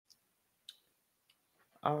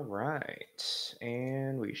All right.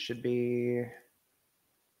 And we should be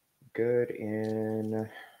good in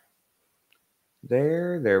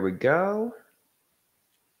there. There we go.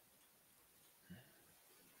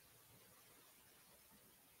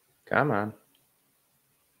 Come on.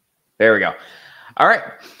 There we go. All right.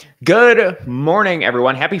 Good morning,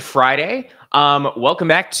 everyone. Happy Friday. Welcome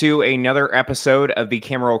back to another episode of the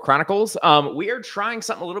Camera Roll Chronicles. We are trying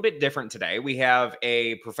something a little bit different today. We have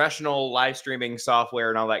a professional live streaming software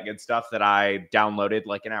and all that good stuff that I downloaded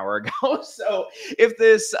like an hour ago. So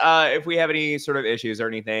if we have any sort of issues or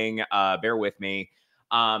anything, bear with me.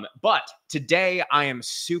 But today I am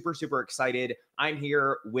super, super excited. I'm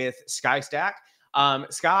here with Sky Stack.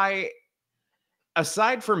 Sky,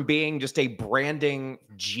 aside from being just a branding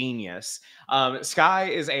genius, Sky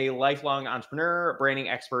is a lifelong entrepreneur, branding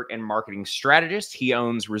expert, and marketing strategist. He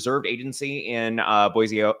owns Reserved Agency in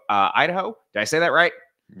Boise, Idaho. Did I say that right?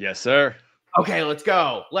 Yes, sir. Okay, let's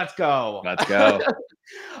go. Let's go. Let's go.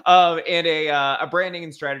 And a branding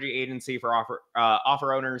and strategy agency for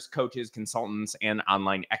offer owners, coaches, consultants, and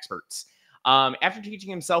online experts. After teaching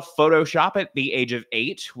himself Photoshop at the age of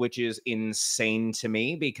 8, which is insane to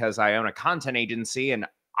me because I own a content agency and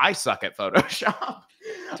I suck at Photoshop.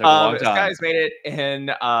 Took a long This time. guy's made it an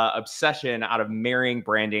obsession out of marrying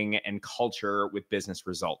branding and culture with business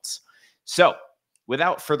results. So,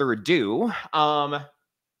 without further ado,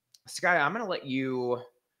 Sky, I'm going to let you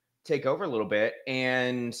take over a little bit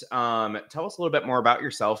and tell us a little bit more about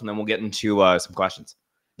yourself, and then we'll get into some questions.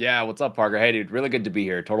 Yeah, what's up, Parker? Hey, dude, really good to be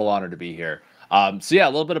here. Total honor to be here. So yeah, a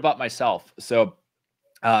little bit about myself. So,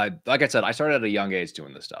 like I said, I started at a young age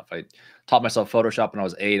doing this stuff. I taught myself Photoshop when I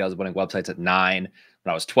was 8. I was building websites at 9.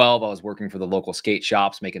 When I was 12, I was working for the local skate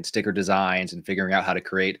shops, making sticker designs and figuring out how to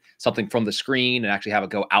create something from the screen and actually have it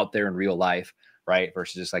go out there in real life, right?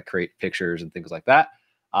 Versus just like create pictures and things like that.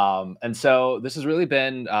 And so this has really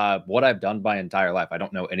been what I've done my entire life. I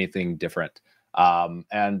don't know anything different.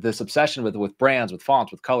 And this obsession with brands, with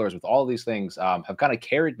fonts, with colors, with all these things have kind of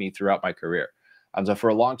carried me throughout my career. So for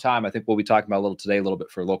a long time, I think we'll be talking about a little today, a little bit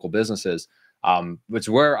for local businesses, which is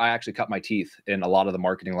where I actually cut my teeth in a lot of the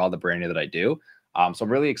marketing, a lot of the branding that I do. So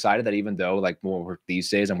I'm really excited that even though like more these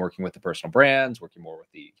days, I'm working with the personal brands, working more with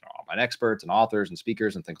the online experts and authors and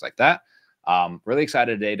speakers and things like that. Really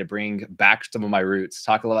excited today to bring back some of my roots,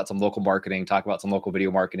 talk a lot about some local marketing, talk about some local video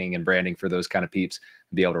marketing and branding for those kind of peeps,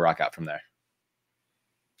 and be able to rock out from there.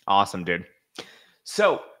 Awesome, dude.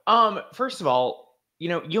 So, first of all,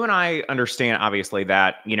 you and I understand obviously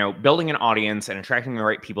that, building an audience and attracting the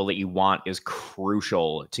right people that you want is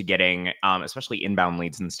crucial to getting, especially inbound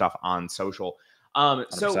leads and stuff on social. So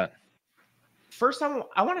 100%. first,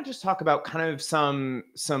 I want to just talk about kind of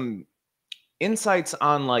some insights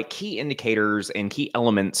on like key indicators and key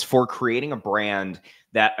elements for creating a brand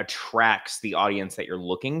that attracts the audience that you're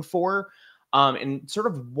looking for. And sort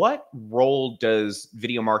of what role does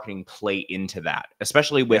video marketing play into that,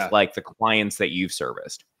 especially with like the clients that you've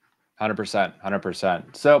serviced? 100%,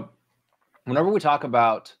 100%. So whenever we talk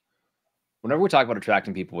about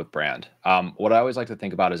attracting people with brand, what I always like to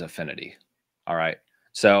think about is affinity. All right.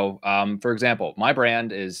 So, for example, my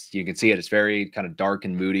brand is, you can see it, it's very kind of dark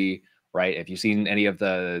and moody, right? If you've seen any of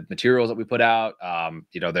the materials that we put out,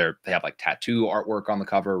 they have like tattoo artwork on the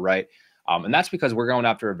cover, right? And that's because we're going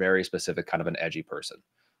after a very specific kind of an edgy person.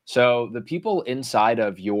 So the people inside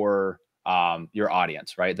of your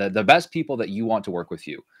audience, right? The best people that you want to work with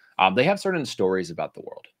you, they have certain stories about the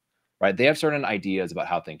world, right? They have certain ideas about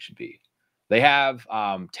how things should be. They have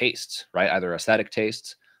tastes, right? Either aesthetic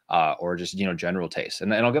tastes or just general tastes.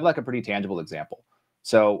 And I'll give like a pretty tangible example.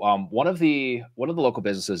 So one of the local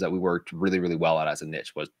businesses that we worked really, really well at as a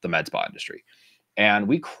niche was the med spa industry. And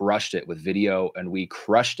we crushed it with video and we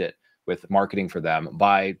crushed it with marketing for them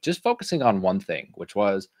by just focusing on one thing, which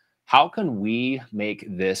was how can we make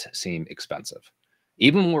this seem expensive?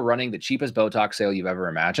 Even when we're running the cheapest Botox sale you've ever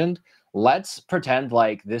imagined, let's pretend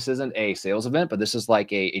like this isn't a sales event, but this is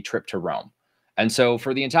like a trip to Rome. And so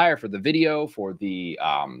for the video, for the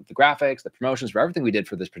graphics, the promotions, for everything we did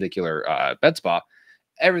for this particular med spa,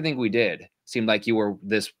 everything we did seemed like you were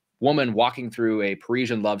this woman walking through a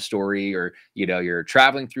Parisian love story, or you're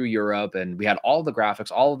traveling through Europe, and we had all the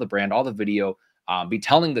graphics, all of the brand, all the video be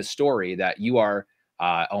telling the story that you are.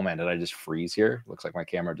 Oh man, did I just freeze here? Looks like my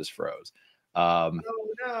camera just froze. Oh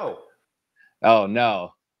no! Oh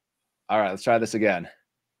no! All right, let's try this again.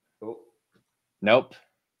 Oh. Nope.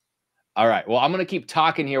 All right. Well, I'm gonna keep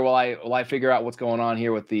talking here while I figure out what's going on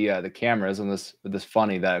here with the cameras and this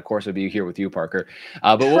funny that of course would be here with you, Parker.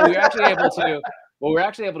 But what we're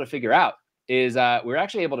actually able to figure out is we're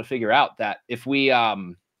actually able to figure out that if we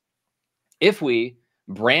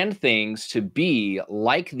brand things to be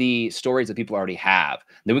like the stories that people already have.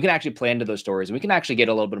 Then we can actually play into those stories, and we can actually get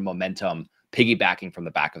a little bit of momentum piggybacking from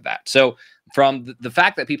the back of that. So from the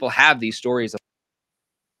fact that people have these stories,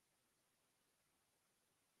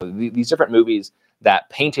 these different movies that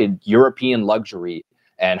painted European luxury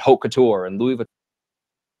and haute couture and Louis Vuitton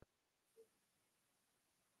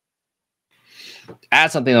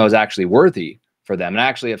as something that was actually worthy for them, and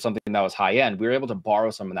actually have something that was high end, we were able to borrow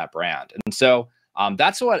some of that brand. And so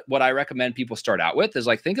that's what I recommend people start out with, is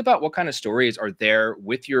like, think about what kind of stories are there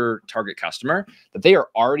with your target customer that they are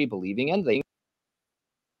already believing in.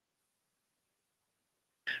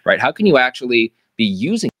 Right? How can you actually be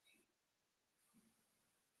using,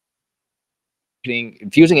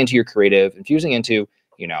 infusing into your creative, infusing into,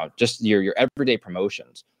 you know, just your everyday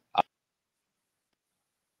promotions.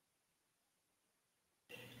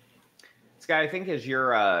 Sky, I think as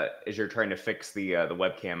you're trying to fix the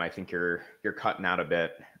webcam, I think you're cutting out a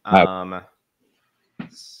bit.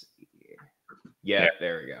 Let's see. Yeah,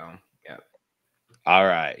 there we go. Yeah. All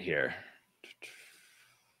right, here.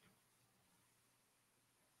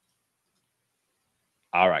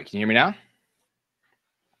 All right, can you hear me now?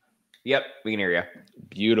 Yep, we can hear you.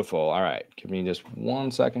 Beautiful. All right, give me just 1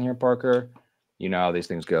 second here, Parker. You know how these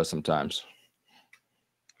things go sometimes.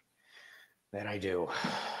 That I do.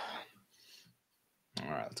 All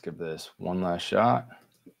right, let's give this one last shot.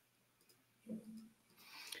 And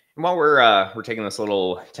while we're taking this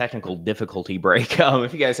little technical difficulty break,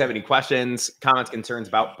 if you guys have any questions, comments, concerns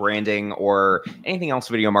about branding or anything else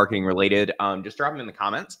video marketing related, just drop them in the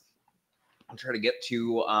comments. I'll try to get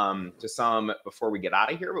to some before we get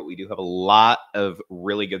out of here, but we do have a lot of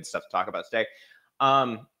really good stuff to talk about today.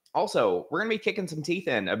 Also, we're gonna be kicking some teeth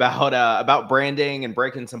in about branding and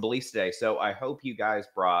breaking some beliefs today. So I hope you guys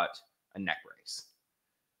brought a neck brace.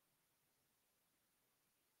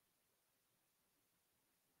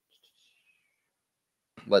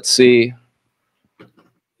 Let's see.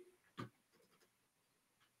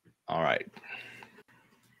 All right.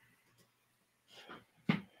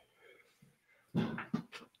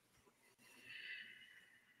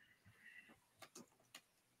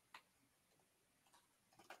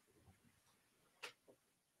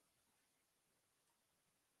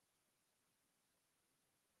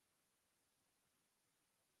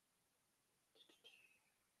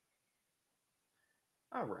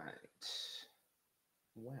 All right.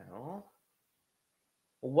 Well,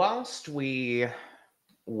 whilst we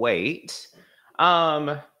wait,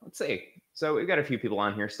 let's see. So we've got a few people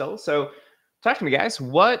on here still. So talk to me, guys.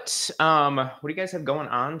 What do you guys have going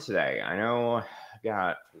on today? I know I've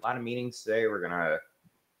got a lot of meetings today. We're gonna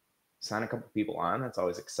sign a couple people on. That's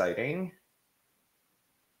always exciting.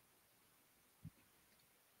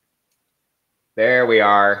 There we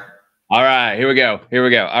are. All right, here we go. Here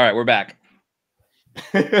we go. All right, we're back.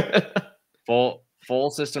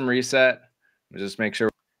 full system reset. Just make sure,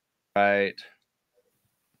 right,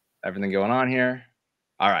 everything going on here.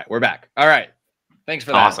 All right, we're back. All right, thanks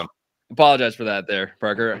for that. Awesome. Apologize for that there,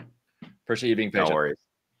 Parker. Appreciate you being patient. No worries.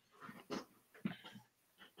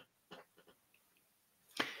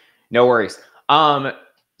 No worries.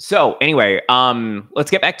 So anyway, let's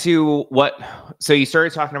get back to so you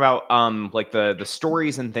started talking about like the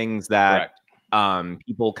stories and things that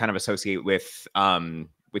people kind of associate with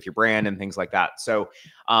your brand and things like that. So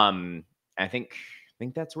I think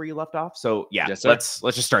that's where you left off. So yeah, yes, let's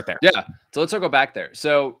just start there. Yeah. So let's go back there.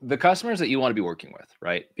 So the customers that you want to be working with,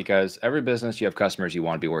 right? Because every business, you have customers you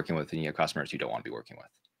want to be working with, and you have customers you don't want to be working with.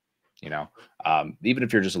 You know, even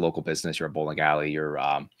if you're just a local business, you're a bowling alley, you're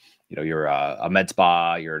you're a med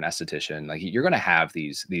spa, you're an esthetician, like you're going to have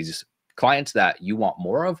these clients that you want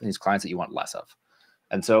more of and these clients that you want less of.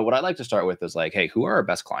 And so what I'd like to start with is like, hey, who are our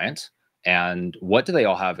best clients and what do they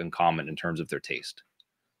all have in common in terms of their taste,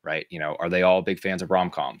 right? You know, are they all big fans of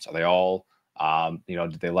rom-coms? Are they all,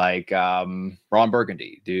 do they like Ron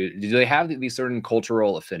Burgundy? Do they have these certain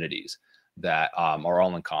cultural affinities that are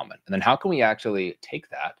all in common? And then how can we actually take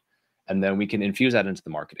that and then we can infuse that into the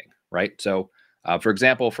marketing, right? So for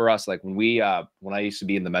example, for us, like when I used to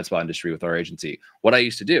be in the med spa industry with our agency, what I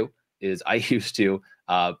used to do is I used to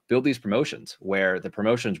build these promotions where the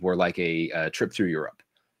promotions were like a trip through Europe,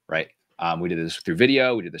 right? We did this through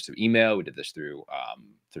video, we did this through email, we did this through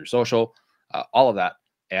social, all of that.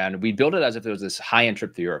 And we built it as if it was this high-end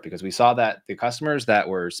trip through Europe because we saw that the customers that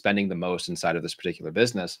were spending the most inside of this particular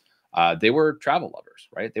business, they were travel lovers,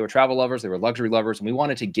 right? They were travel lovers, they were luxury lovers, and we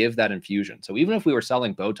wanted to give that infusion. So even if we were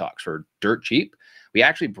selling Botox for dirt cheap, we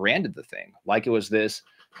actually branded the thing like it was this,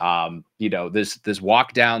 this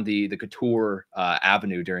walk down the couture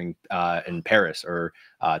avenue during in Paris, or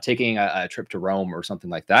taking a trip to Rome or something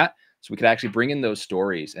like that. So we could actually bring in those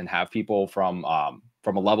stories and have people from a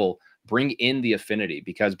level bring in the affinity,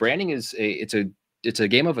 because branding is it's a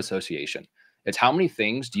game of association. It's how many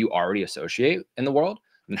things do you already associate in the world,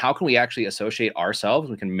 and how can we actually associate ourselves?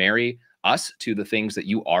 We can marry us to the things that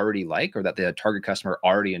you already like or that the target customer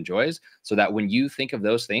already enjoys, so that when you think of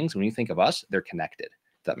those things, when you think of us, they're connected.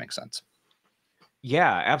 If that makes sense.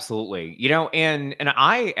 Yeah, absolutely. And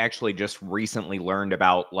I actually just recently learned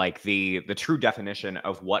about like the true definition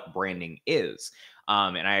of what branding is.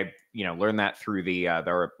 And I, learned that through the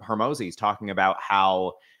Hermosis talking about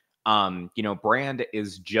how brand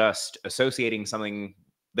is just associating something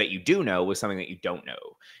that you do know with something that you don't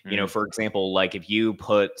know. For example, like if you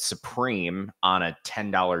put Supreme on a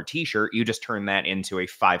 $10 t-shirt, you just turn that into a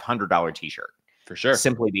 $500 t-shirt. For sure.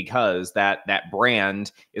 Simply because that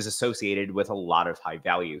brand is associated with a lot of high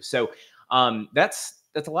value. So that's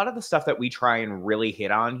a lot of the stuff that we try and really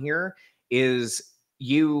hit on here. Is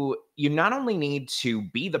you not only need to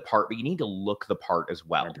be the part, but you need to look the part as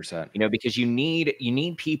well. 100%. Because you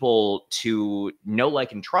need people to know,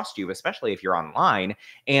 like, and trust you, especially if you're online.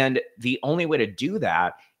 And the only way to do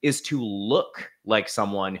that is to look like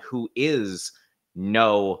someone who is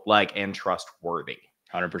know, like, and trustworthy.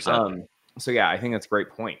 100%. So yeah, I think that's a great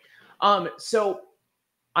point. So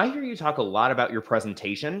I hear you talk a lot about your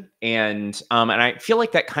presentation, and I feel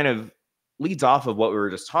like that kind of leads off of what we were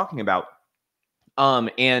just talking about.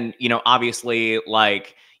 And obviously,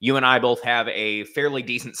 like, you and I both have a fairly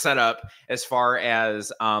decent setup as far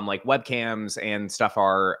as like webcams and stuff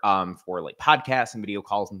are for like podcasts and video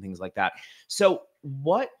calls and things like that. So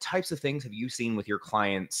what types of things have you seen with your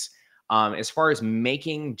clients as far as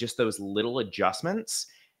making just those little adjustments?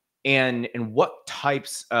 And what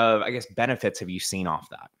types of, I guess, benefits have you seen off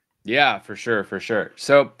that? Yeah, for sure, for sure.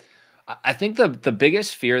 So I think the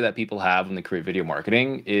biggest fear that people have when they create video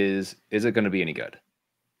marketing is it going to be any good?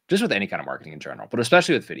 Just with any kind of marketing in general, but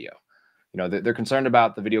especially with video. They're concerned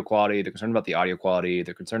about the video quality, they're concerned about the audio quality,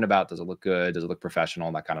 they're concerned about, does it look good, does it look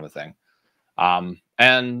professional, that kind of a thing.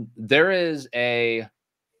 And there is a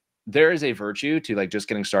virtue to like just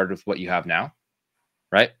getting started with what you have now,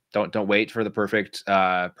 right? Don't wait for the perfect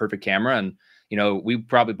camera. And we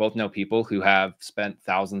probably both know people who have spent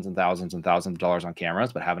thousands and thousands and thousands of dollars on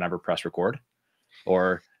cameras but haven't ever pressed record.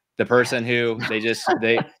 Or the person who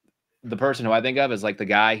the person who I think of is like the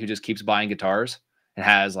guy who just keeps buying guitars and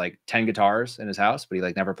has like 10 guitars in his house, but he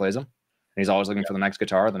like never plays them. And he's always looking for the next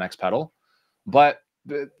guitar, the next pedal. But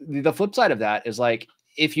the flip side of that is, like,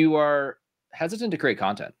 if you are hesitant to create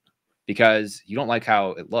content because you don't like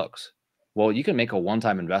how it looks, well, you can make a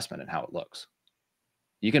one-time investment in how it looks.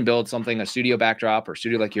 You can build something, a studio backdrop or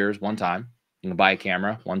studio like yours, one time. You can buy a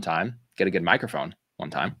camera one time, get a good microphone one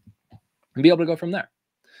time, and be able to go from there.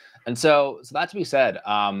 And so that to be said,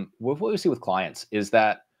 what we see with clients is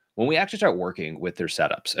that when we actually start working with their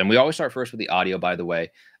setups, and we always start first with the audio, by the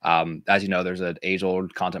way, as you know, there's an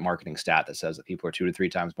age-old content marketing stat that says that people are 2 to 3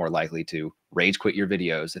 times more likely to rage quit your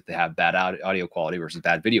videos if they have bad audio quality versus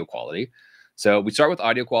bad video quality. So we start with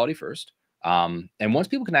audio quality first. And once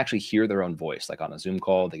people can actually hear their own voice, like on a Zoom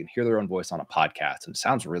call, they can hear their own voice on a podcast, and it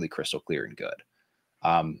sounds really crystal clear and good.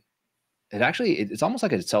 It's almost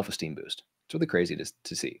like a self-esteem boost. It's really crazy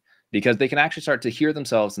to see, because they can actually start to hear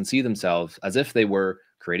themselves and see themselves as if they were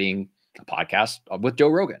creating a podcast with Joe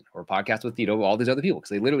Rogan or a podcast with all these other people, because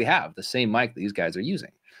they literally have the same mic that these guys are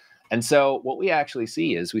using. And so what we actually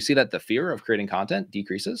see is we see that the fear of creating content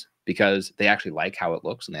decreases because they actually like how it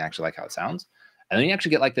looks and they actually like how it sounds. And then you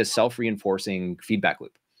actually get like this self-reinforcing feedback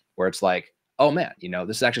loop where it's like, oh man,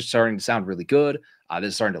 this is actually starting to sound really good. This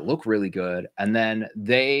is starting to look really good. And then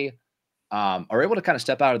they are able to kind of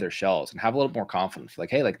step out of their shells and have a little more confidence. Like,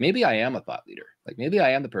 hey, like maybe I am a thought leader. Like maybe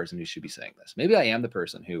I am the person who should be saying this. Maybe I am the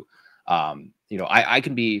person who, I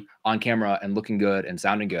can be on camera and looking good and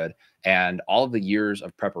sounding good. And all of the years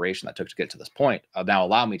of preparation that took to get to this point now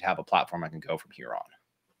allow me to have a platform I can go from here on.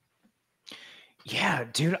 Yeah,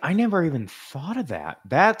 dude, I never even thought of that.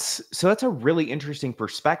 That's a really interesting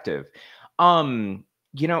perspective.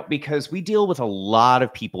 Because we deal with a lot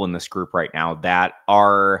of people in this group right now that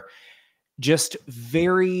are just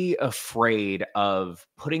very afraid of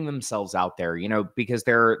putting themselves out there, because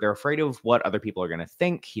they're afraid of what other people are going to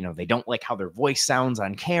think. They don't like how their voice sounds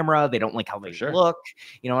on camera. They don't like how they look,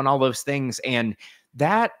 and all those things. And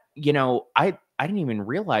that, I didn't even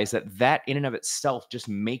realize that in and of itself, just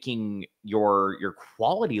making your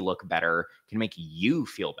quality look better can make you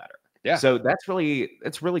feel better. Yeah. So that's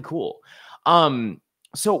really cool.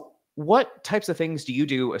 So what types of things do you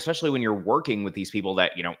do, especially when you're working with these people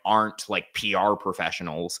that, aren't like PR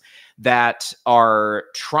professionals that are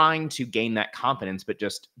trying to gain that confidence, but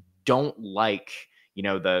just don't like,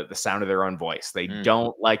 the sound of their own voice. They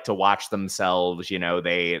don't like to watch themselves.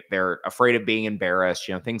 They're afraid of being embarrassed,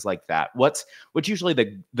 things like that. What's usually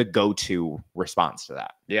the go-to response to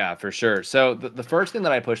that? Yeah, for sure. So the first thing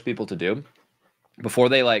that I push people to do before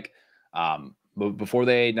they before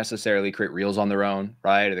they necessarily create reels on their own,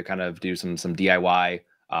 right? Or they kind of do some DIY,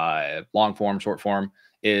 long form, short form,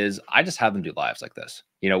 is I just have them do lives like this.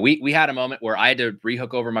 We had a moment where I had to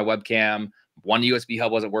rehook over my webcam. One USB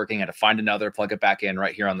hub wasn't working. I had to find another, plug it back in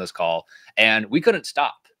right here on this call. And we couldn't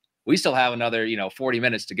stop. We still have another, 40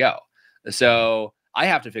 minutes to go. So I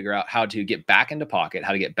have to figure out how to get back into pocket,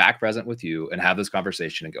 how to get back present with you and have this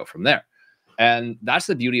conversation and go from there. And that's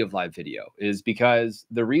the beauty of live video, is because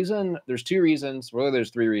there's two reasons, really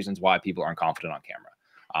there's three reasons why people aren't confident on camera.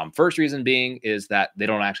 First reason being is that they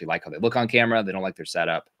don't actually like how they look on camera. They don't like their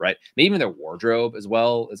setup, right? Maybe even their wardrobe as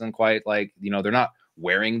well isn't quite like, they're not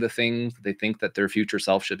wearing the things that they think that their future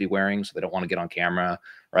self should be wearing. So they don't want to get on camera,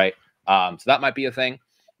 right? So that might be a thing.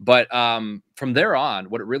 But from there on,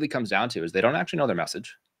 what it really comes down to is they don't actually know their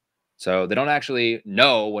message. So they don't actually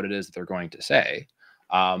know what it is that they're going to say.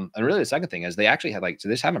 And really the second thing is they actually so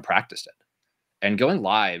they just haven't practiced it. And going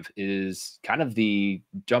live is kind of the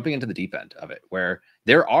jumping into the deep end of it, where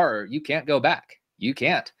you can't go back. You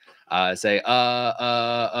can't say,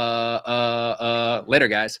 later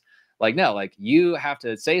guys. No, you have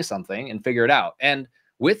to say something and figure it out. And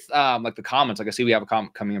with the comments, I see we have a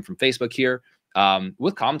comment coming in from Facebook here.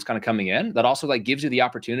 With comments kind of coming in, that also gives you the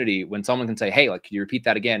opportunity when someone can say, hey, can you repeat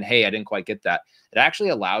that again? Hey, I didn't quite get that. It actually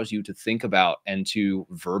allows you to think about and to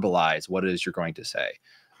verbalize what it is you're going to say.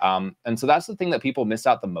 And so that's the thing that people miss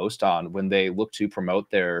out the most on when they look to promote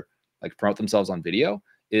promote themselves on video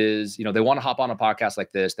is, they want to hop on a podcast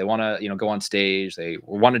like this. They want to, go on stage. They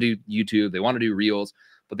want to do YouTube. They want to do reels,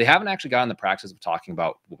 but they haven't actually gotten the practice of talking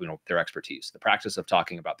about, their expertise, the practice of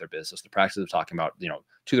talking about their business, the practice of talking about,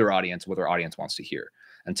 to their audience, what their audience wants to hear.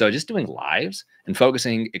 And so just doing lives and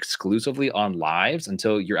focusing exclusively on lives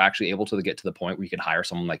until you're actually able to get to the point where you can hire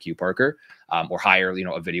someone like you, Parker, or hire,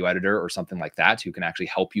 a video editor or something like that who can actually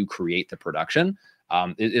help you create the production,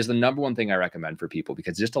 is the number one thing I recommend for people,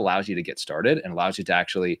 because it just allows you to get started and allows you to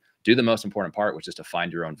actually do the most important part, which is to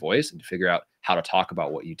find your own voice and to figure out how to talk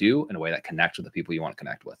about what you do in a way that connects with the people you want to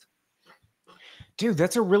connect with. Dude,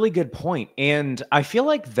 that's a really good point. And I feel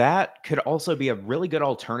like that could also be a really good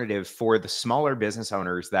alternative for the smaller business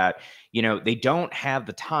owners that, they don't have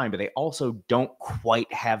the time, but they also don't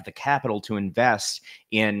quite have the capital to invest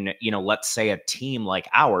in, let's say a team like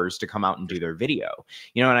ours to come out and do their video.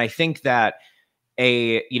 And I think that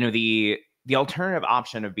the alternative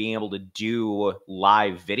option of being able to do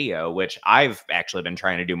live video, which I've actually been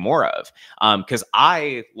trying to do more of, because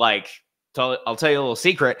I'll tell you a little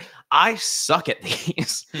secret. I suck at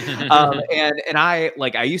these. And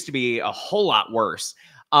I used to be a whole lot worse.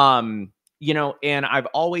 And I've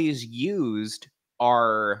always used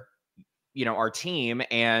our team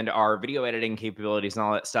and our video editing capabilities and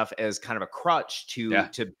all that stuff as kind of a crutch to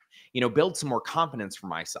build some more confidence for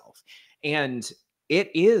myself. And it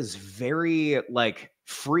is very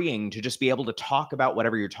freeing to just be able to talk about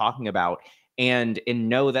whatever you're talking about and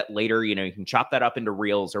know that later, you can chop that up into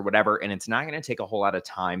reels or whatever, and it's not going to take a whole lot of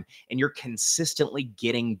time, and you're consistently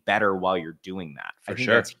getting better while you're doing that. I think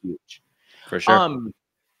that's huge. For sure.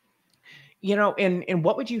 And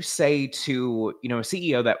what would you say to, a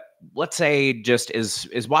CEO that, let's say, just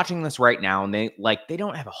is watching this right now and they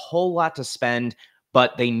don't have a whole lot to spend,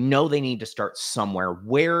 but they know they need to start somewhere.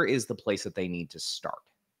 Where is the place that they need to start?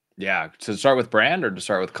 Yeah. To start with brand or to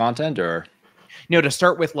start with content or? No, to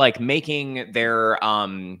start with making their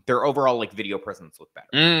overall video presence look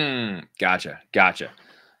better. Gotcha.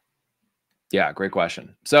 Yeah, great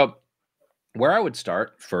question. So where I would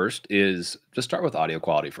start first is just start with audio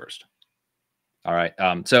quality first. All right.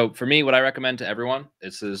 So for me, what I recommend to everyone,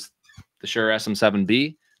 this is the Shure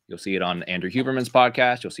SM7B. You'll see it on Andrew Huberman's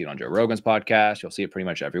podcast. You'll see it on Joe Rogan's podcast. You'll see it pretty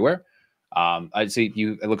much everywhere. I'd say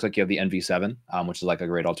it looks like you have the NV7, which is a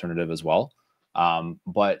great alternative as well.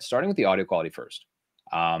 But starting with the audio quality first,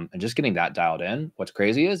 and just getting that dialed in. What's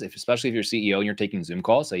crazy is especially if you're CEO and you're taking Zoom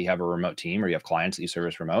calls, say you have a remote team or you have clients that you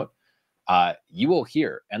service remote, you will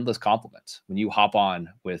hear endless compliments when you hop on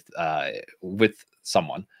with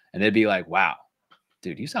someone and they'd be like, wow,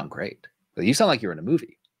 dude, you sound great. You sound like you're in a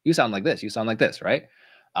movie. You sound like this. You sound like this. Right.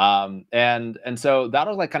 And so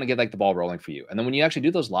that'll kind of get the ball rolling for you. And then when you actually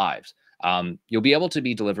do those lives, you'll be able to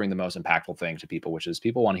be delivering the most impactful thing to people, which is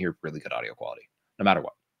people want to hear really good audio quality, no matter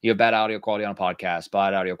what. You have bad audio quality on a podcast,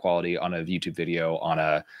 bad audio quality on a YouTube video, on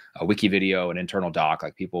a wiki video, an internal doc.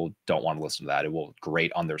 People don't want to listen to that. It will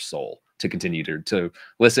grate on their soul to continue to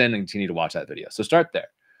listen and continue to watch that video. So start there.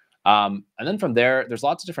 And then from there, there's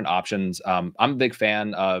lots of different options. I'm a big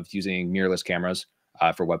fan of using mirrorless cameras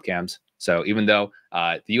for webcams. So even though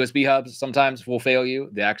the USB hubs sometimes will fail you,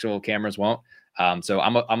 the actual cameras won't. So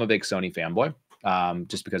I'm a big Sony fanboy,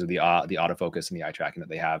 just because of the autofocus and the eye tracking that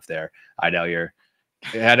they have there. I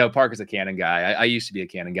know Parker's a Canon guy. I used to be a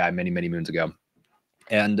Canon guy many moons ago.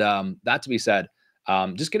 And that to be said,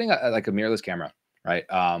 just getting like a mirrorless camera, right?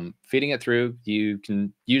 Feeding it through, you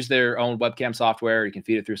can use their own webcam software. You can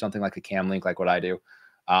feed it through something like a Cam Link, like what I do.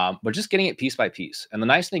 But just getting it piece by piece. And the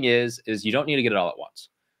nice thing is you don't need to get it all at once.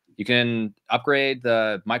 You can upgrade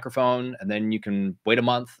the microphone, and then you can wait a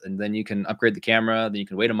month, and then you can upgrade the camera, then you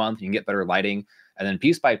can wait a month, you can get better lighting. And then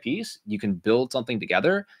piece by piece, you can build something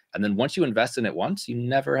together. And then once you invest in it once, you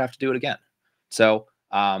never have to do it again. So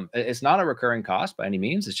it's not a recurring cost by any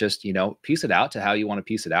means. It's just, piece it out to how you want to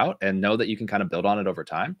piece it out, and know that you can kind of build on it over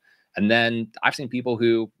time. And then I've seen people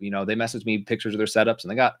who, they message me pictures of their setups,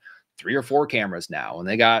 and they got 3 or 4 cameras now, and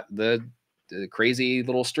they got the crazy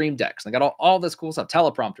little stream decks, and they got all this cool stuff,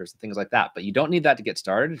 teleprompters and things like that. But you don't need that to get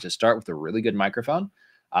started. Just start with a really good microphone.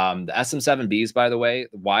 The SM7Bs, by the way,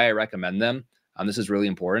 why I recommend them, this is really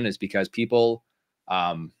important, is because people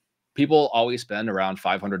always spend around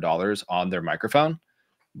 $500 on their microphone,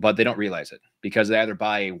 but they don't realize it because they either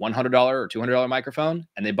buy a $100 or $200 microphone,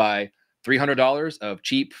 and they buy $300 of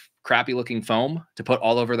cheap, crappy looking foam to put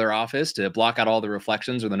all over their office to block out all the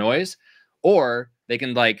reflections or the noise. Or they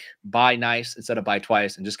can buy nice instead of buy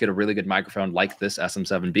twice and just get a really good microphone like this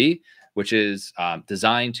SM7B, which is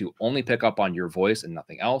designed to only pick up on your voice and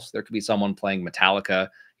nothing else. There could be someone playing Metallica,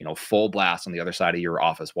 full blast on the other side of your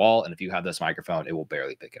office wall. And if you have this microphone, it will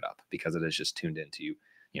barely pick it up because it is just tuned into,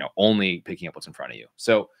 only picking up what's in front of you.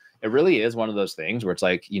 So it really is one of those things where it's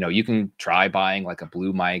you can try buying like a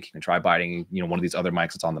blue mic. You can try buying, one of these other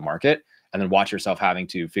mics that's on the market, and then watch yourself having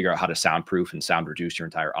to figure out how to soundproof and sound reduce your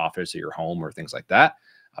entire office or your home or things like that.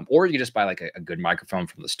 Or you just buy like a good microphone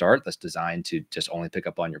from the start that's designed to just only pick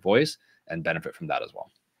up on your voice and benefit from that as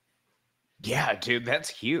well. Yeah, dude, that's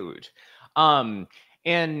huge.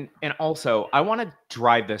 And also I want to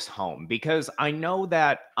drive this home because I know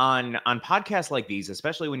that on podcasts like these,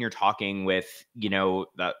 especially when you're talking with,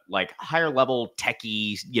 the like higher level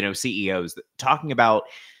techie, CEOs talking about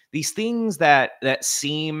these things that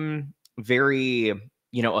seem very,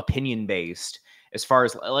 opinion based, as far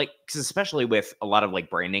as cause especially with a lot of like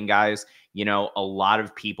branding guys, a lot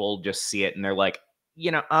of people just see it and they're like,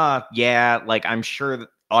 yeah, like I'm sure that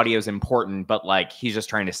audio is important, but like he's just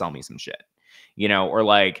trying to sell me some shit. Or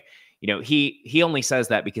like, he only says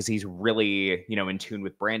that because he's really, in tune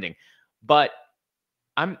with branding. But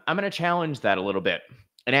I'm going to challenge that a little bit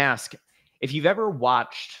and ask if you've ever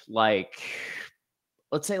watched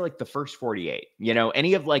let's say like the First 48,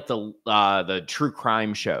 any of like the true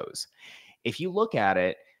crime shows. If you look at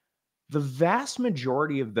it, the vast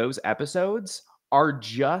majority of those episodes are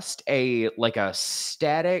just a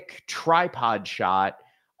static tripod shot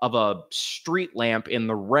of a street lamp in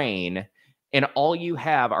the rain, and all you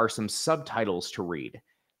have are some subtitles to read.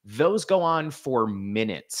 Those go on for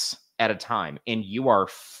minutes at a time, and you are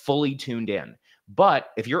fully tuned in. But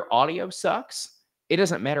if your audio sucks, it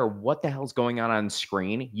doesn't matter what the hell's going on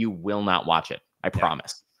screen. You will not watch it. I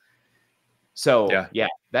promise. So yeah,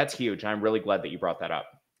 that's huge. I'm really glad that you brought that up.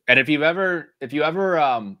 And if you ever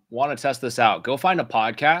want to test this out, go find a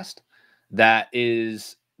podcast that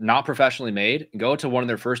is not professionally made. Go to one of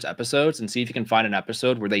their first episodes and see if you can find an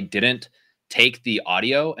episode where they didn't take the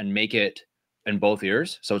audio and make it in both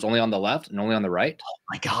ears, so it's only on the left and only on the right. Oh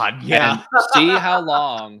my God, yeah. And see how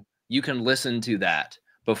long you can listen to that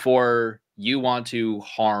before you want to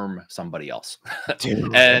harm somebody else.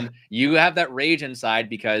 And you have that rage inside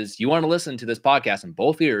because you want to listen to this podcast in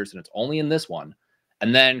both ears and it's only in this one,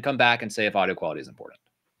 and then come back and say if audio quality is important.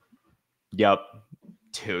 Yep.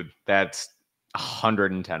 Dude, that's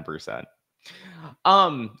 110%.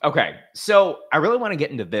 Okay, so I really want to get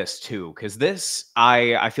into this too, because this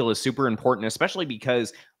I feel is super important, especially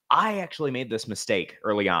because I actually made this mistake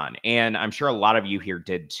early on, and I'm sure a lot of you here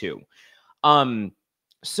did too.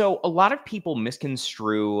 So a lot of people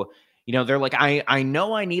misconstrue, they're like, I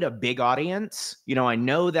know I need a big audience, I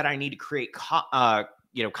know that I need to create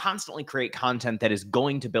constantly create content that is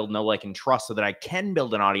going to build know, like, and trust so that I can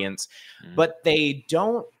build an audience, but they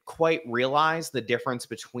don't quite realize the difference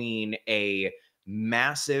between a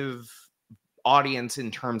massive audience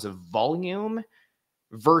in terms of volume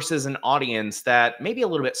versus an audience that may be a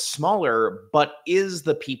little bit smaller, but is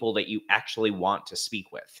the people that you actually want to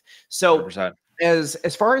speak with. So 100%.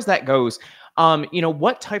 As far as that goes,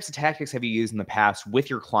 what types of tactics have you used in the past with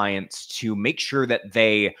your clients to make sure that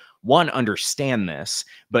they, one, understand this,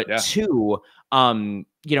 but two,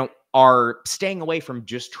 are staying away from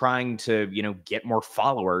just trying to, get more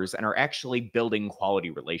followers and are actually building quality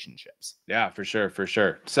relationships. Yeah, for sure, for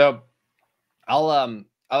sure. So I'll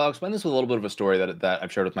explain this with a little bit of a story that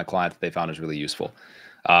I've shared with my clients that they found is really useful.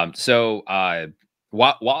 While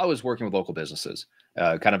I was working with local businesses,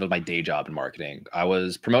 kind of as my day job in marketing, I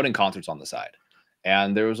was promoting concerts on the side.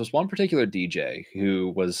 And there was this one particular DJ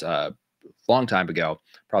who was a long time ago,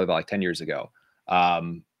 probably about like 10 years ago.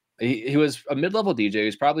 He was a mid-level DJ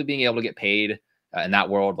who's probably being able to get paid in that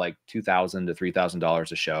world like $2,000 to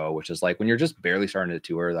 $3,000 a show, which is like when you're just barely starting to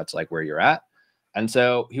tour, that's like where you're at. And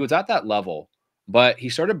so he was at that level, but he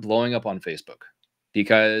started blowing up on Facebook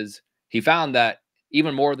because he found that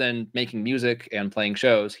even more than making music and playing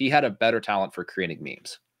shows, he had a better talent for creating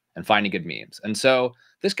memes and finding good memes. And so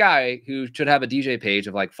this guy who should have a DJ page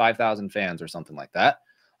of like 5,000 fans or something like that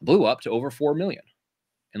blew up to over 4 million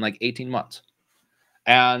in like 18 months.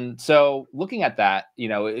 And so looking at that,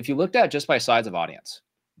 if you looked at just by size of audience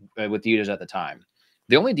with DJs at the time,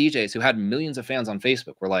 the only DJs who had millions of fans on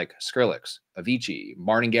Facebook were like Skrillex, Avicii,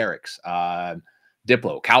 Martin Garrix,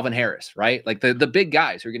 Diplo, Calvin Harris, right? Like the big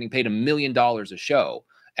guys who are getting paid $1 million a show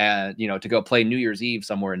and, to go play New Year's Eve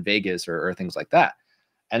somewhere in Vegas or things like that.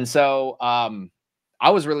 And so I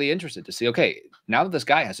was really interested to see, okay, now that this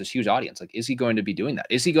guy has this huge audience, like, is he going to be doing that?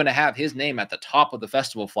 Is he going to have his name at the top of the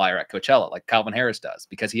festival flyer at Coachella, like Calvin Harris does,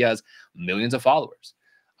 because he has millions of followers?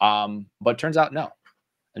 But turns out, no.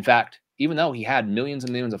 In fact, even though he had millions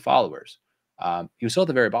and millions of followers, he was still at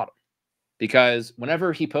the very bottom, because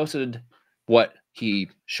whenever he posted what he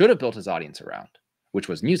should have built his audience around, which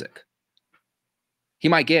was music, he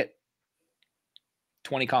might get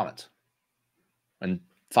 20 comments and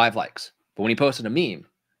 5 likes. But when he posted a meme,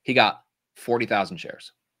 he got 40,000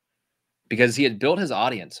 shares because he had built his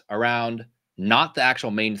audience around not the actual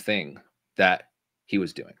main thing that he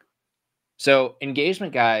was doing. So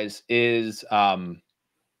engagement, guys, is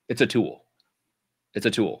it's a tool. It's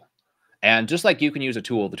a tool. And just like you can use a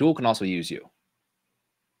tool, the tool can also use you.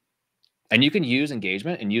 And you can use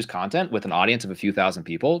engagement and use content with an audience of a few thousand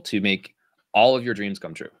people to make all of your dreams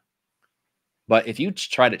come true. But if you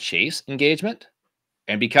try to chase engagement,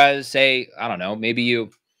 and because, say, I don't know, maybe you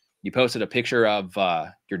posted a picture of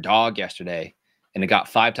your dog yesterday and it got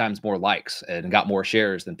 5 times more likes and got more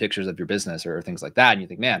shares than pictures of your business or things like that, and you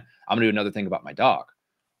think, man, I'm gonna do another thing about my dog.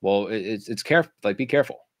 Well, it's careful. Like, be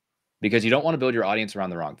careful, because you don't want to build your audience around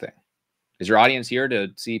the wrong thing. Is your audience here to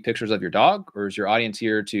see pictures of your dog, or is your audience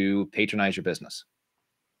here to patronize your business?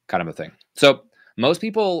 Kind of a thing. So most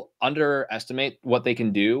people underestimate what they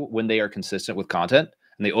can do when they are consistent with content,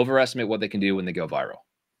 and they overestimate what they can do when they go viral.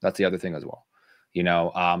 That's the other thing as well.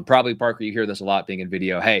 Probably, Parker, you hear this a lot being in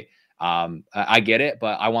video. Hey, I get it,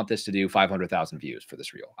 but I want this to do 500,000 views for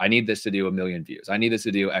this reel. I need this to do 1 million views. I need this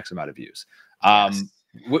to do X amount of views, Yes.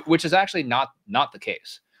 Which is actually not the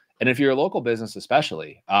case. And if you're a local business,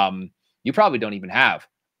 especially, you probably don't even have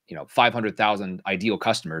 500,000 ideal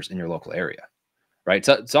customers in your local area, right?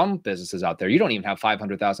 So some businesses out there, you don't even have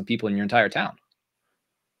 500,000 people in your entire town.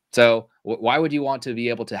 So why would you want to be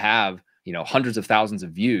able to have hundreds of thousands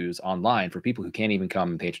of views online for people who can't even come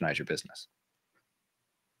and patronize your business?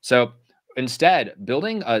 So instead,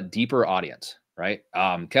 building a deeper audience, right?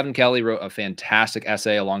 Kevin Kelly wrote a fantastic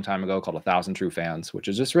essay a long time ago called 1,000 True Fans, which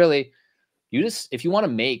is just really, if you want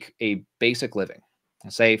to make a basic living,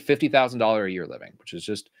 say $50,000 a year living, which is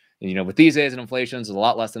just, with these days and inflation, is a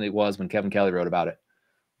lot less than it was when Kevin Kelly wrote about it.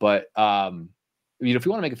 But, if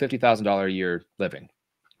you want to make a $50,000 a year living,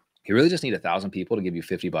 you really just need 1,000 people to give you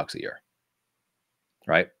 $50 a year,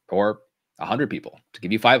 right? Or 100 people to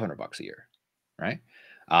give you $500 a year, right?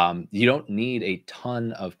 You don't need a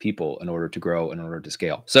ton of people in order to grow, in order to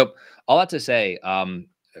scale. So all that to say,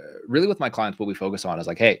 really with my clients, what we focus on is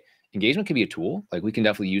like, hey, engagement can be a tool. Like, we can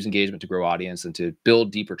definitely use engagement to grow audience and to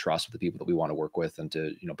build deeper trust with the people that we want to work with, and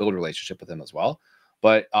to build a relationship with them as well.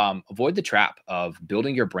 But avoid the trap of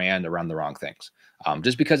building your brand around the wrong things.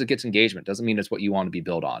 Just because it gets engagement doesn't mean it's what you want to be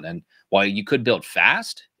built on. And while you could build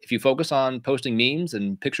fast, if you focus on posting memes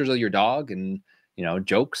and pictures of your dog and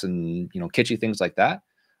jokes and kitschy things like that,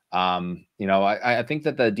 I think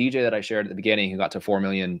that the DJ that I shared at the beginning, who got to 4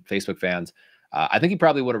 million Facebook fans, I think he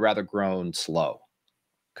probably would have rather grown slow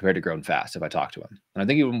compared to grown fast if I talked to him. And I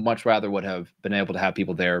think he would much rather would have been able to have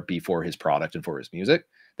people there be for his product and for his music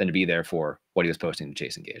than to be there for what he was posting to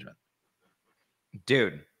chase engagement.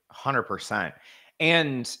 Dude, 100%.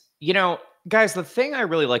 And, guys, the thing I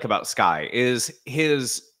really like about Sky is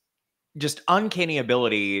his just uncanny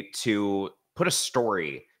ability to put a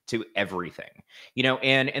story to everything,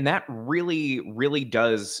 and that really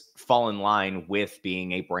does fall in line with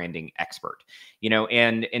being a branding expert,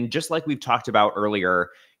 and just like we've talked about earlier,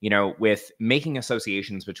 with making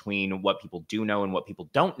associations between what people do know and what people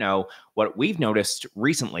don't know, what we've noticed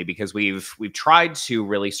recently, because we've tried to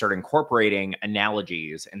really start incorporating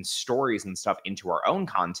analogies and stories and stuff into our own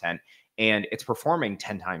content, and it's performing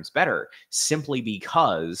 10 times better simply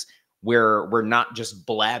because we're not just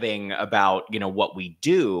blabbing about what we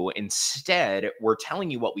do. Instead, we're telling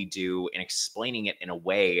you what we do and explaining it in a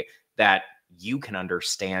way that you can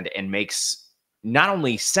understand and makes not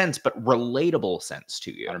only sense but relatable sense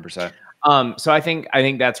to you. 100%. So I think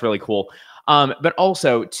that's really cool. But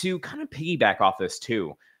also to kind of piggyback off this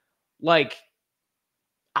too, like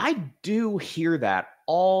I do hear that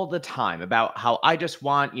all the time about how I just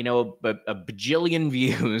want, a bajillion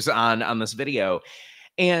views on this video.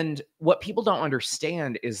 And what people don't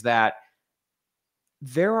understand is that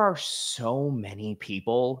there are so many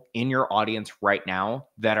people in your audience right now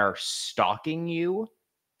that are stalking you,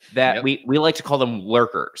 that Yep. we like to call them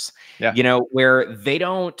lurkers. Yeah. Where they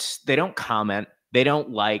don't comment, they don't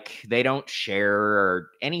like, they don't share or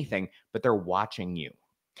anything, but they're watching you.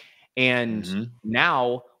 And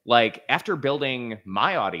now, like, after building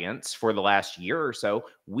my audience for the last year or so,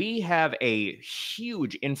 we have a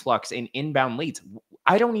huge influx in inbound leads.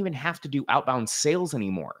 I don't even have to do outbound sales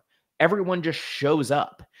anymore. Everyone just shows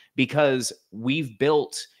up because we've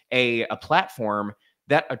built a platform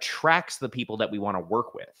that attracts the people that we want to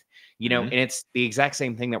work with, and it's the exact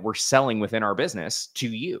same thing that we're selling within our business to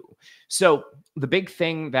you. So the big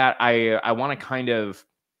thing that I want to kind of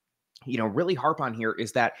really harp on here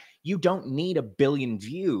is that you don't need a billion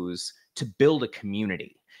views to build a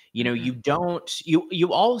community.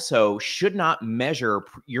 You also should not measure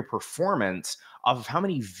your performance off of how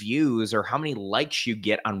many views or how many likes you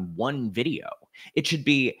get on one video. It should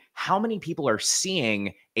be how many people are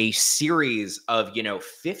seeing a series of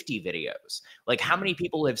 50 videos. Like, how many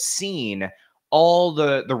people have seen all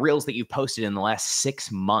the reels that you've posted in the last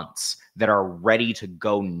 6 months that are ready to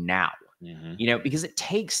go now? Because it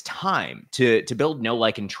takes time to build know,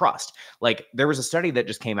 like, and trust. Like, there was a study that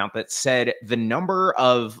just came out that said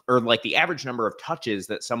the average number of touches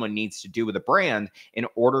that someone needs to do with a brand in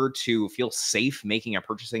order to feel safe making a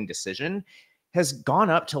purchasing decision has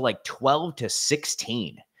gone up to like 12 to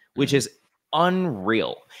 16, which is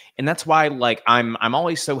unreal. And that's why, like, I'm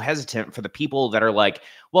always so hesitant for the people that are like,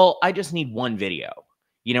 well, I just need one video,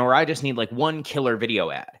 or I just need like one killer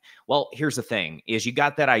video ad. Well, here's the thing is, you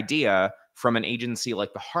got that idea from an agency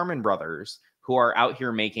like the Harmon Brothers, who are out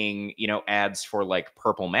here making, ads for like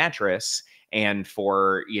Purple Mattress and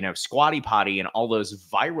for, Squatty Potty and all those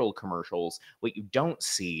viral commercials. What you don't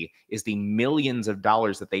see is the millions of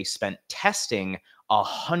dollars that they spent testing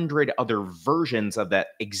 100 other versions of that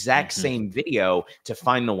exact same video to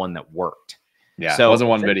find the one that worked. Yeah, so it wasn't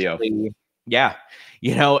one video. Yeah.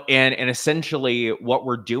 And essentially what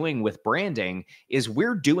we're doing with branding is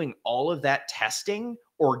we're doing all of that testing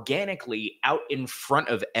organically out in front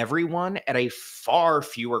of everyone at a far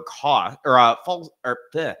fewer cost, or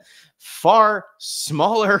far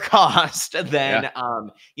smaller cost than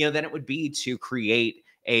than it would be to create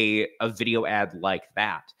a video ad like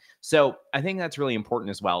that. So I think that's really important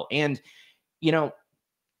as well. And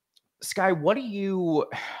Sky, what do you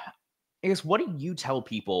tell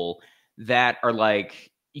people that are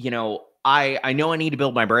like, I know I need to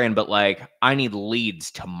build my brand, but like, I need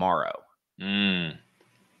leads tomorrow?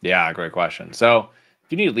 Yeah, great question. So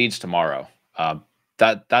if you need leads tomorrow,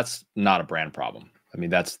 that's not a brand problem. I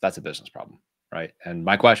mean, that's a business problem, right? And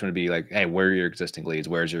my question would be like, hey, where are your existing leads?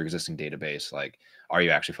 Where's your existing database? Like, are you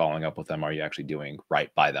actually following up with them? Are you actually doing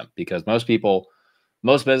right by them? Because most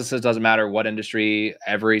businesses, doesn't matter what industry,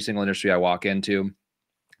 every single industry I walk into,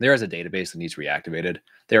 there is a database that needs reactivated.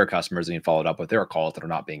 There are customers that need followed up with. There are calls that are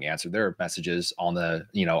not being answered. There are messages on the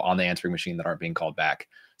answering machine that aren't being called back.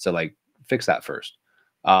 So like, fix that first.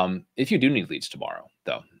 If you do need leads tomorrow,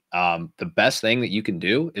 though, the best thing that you can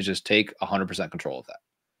do is just take 100% control of that.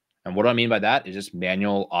 And what I mean by that is just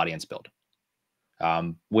manual audience build.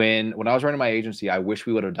 When I was running my agency, I wish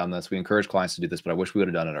we would have done this. We encourage clients to do this, but I wish we would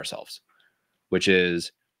have done it ourselves, which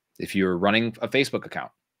is, if you're running a Facebook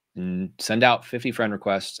account, and send out 50 friend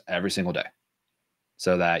requests every single day,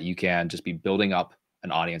 so that you can just be building up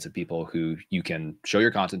an audience of people who you can show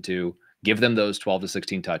your content to, give them those 12 to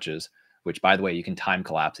 16 touches, which, by the way, you can time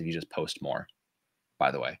collapse if you just post more,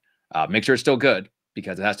 by the way. Make sure it's still good,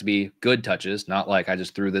 because it has to be good touches, not like I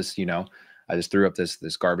just threw this, I just threw up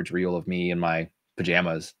this garbage reel of me in my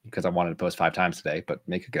pajamas because I wanted to post 5 times today, but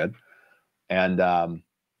make it good. And,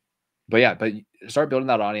 but start building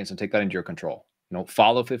that audience and take that into your control.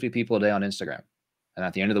 follow 50 people a day on Instagram. And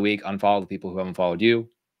at the end of the week, unfollow the people who haven't followed you,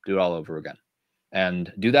 do it all over again.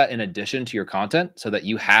 And do that in addition to your content so that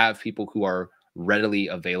you have people who are readily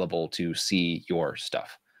available to see your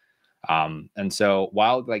stuff. And so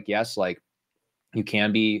while like, yes, like you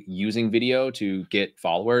can be using video to get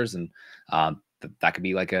followers, and that could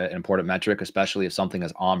be like an important metric, especially if something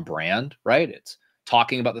is on brand, right? It's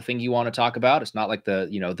talking about the thing you want to talk about. It's not like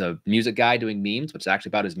the music guy doing memes, but it's actually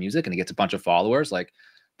about his music and he gets a bunch of followers. Like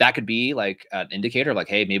that could be like an indicator, like,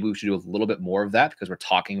 hey, maybe we should do a little bit more of that because we're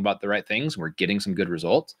talking about the right things and we're getting some good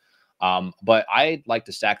results. But I like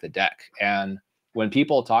to stack the deck. And when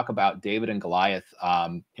people talk about David and Goliath,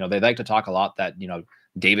 they like to talk a lot that,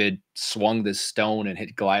 David swung this stone and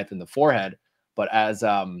hit Goliath in the forehead. But as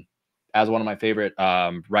one of my favorite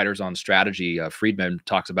writers on strategy, Friedman,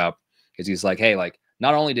 talks about, is he's like, hey, like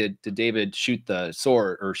not only did David shoot the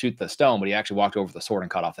sword or shoot the stone, but he actually walked over the sword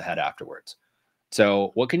and cut off the head afterwards.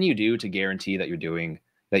 So what can you do to guarantee that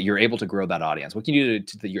you're able to grow that audience? What can you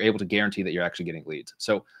do that you're able to guarantee that you're actually getting leads?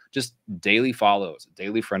 So just daily follows,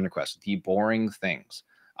 daily friend requests, the boring things.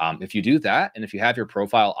 If you do that, and if you have your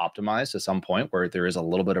profile optimized to some point where there is a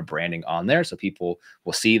little bit of branding on there, so people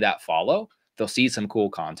will see that follow, they'll see some cool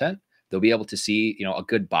content. They'll be able to see, a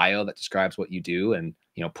good bio that describes what you do and,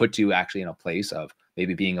 put you actually in a place of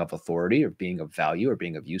maybe being of authority or being of value or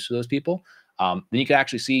being of use to those people. Then you can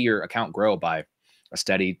actually see your account grow by a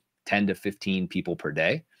steady 10 to 15 people per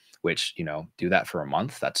day, which, do that for a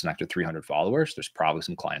month. That's an extra 300 followers. There's probably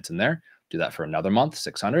some clients in there. Do that for another month,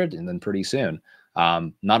 600. And then pretty soon,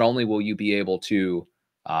 not only will you be able to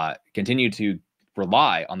continue to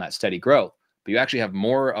rely on that steady growth, but you actually have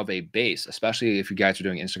more of a base, especially if you guys are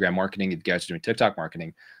doing Instagram marketing, if you guys are doing TikTok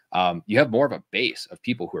marketing, you have more of a base of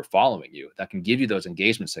people who are following you that can give you those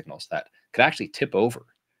engagement signals that could actually tip over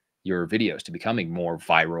your videos to becoming more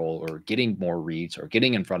viral or getting more reads or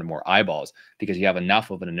getting in front of more eyeballs because you have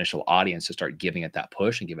enough of an initial audience to start giving it that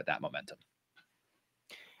push and give it that momentum.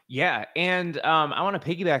 Yeah. And I want to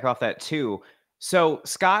piggyback off that too. So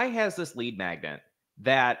Sky has this lead magnet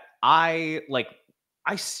that I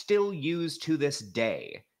still use to this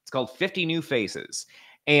day. It's called 50 New Faces.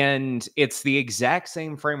 And it's the exact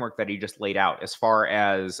same framework that he just laid out as far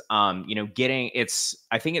as, I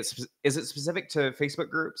think is it specific to Facebook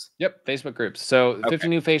groups? Yep. Facebook groups. So the 50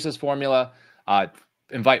 New Faces formula,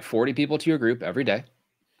 invite 40 people to your group every day.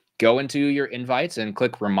 Go into your invites and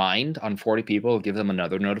click remind on 40 people, give them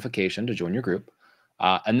another notification to join your group.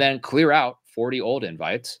 And then clear out 40 old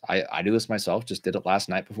invites. I do this myself, just did it last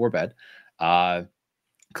night before bed.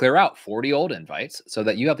 Clear out 40 old invites so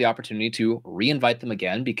that you have the opportunity to re-invite them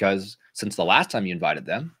again, because since the last time you invited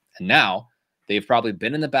them, and now they've probably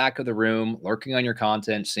been in the back of the room, lurking on your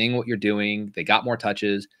content, seeing what you're doing. They got more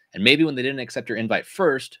touches. And maybe when they didn't accept your invite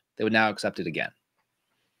first, they would now accept it again.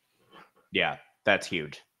 Yeah, that's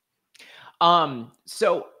huge.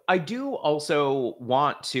 So I do also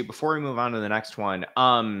want to, before we move on to the next one,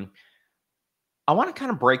 I want to kind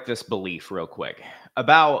of break this belief real quick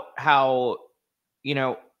about how,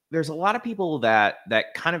 there's a lot of people that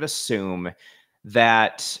kind of assume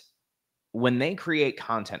that when they create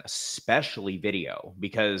content, especially video,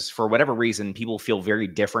 because for whatever reason, people feel very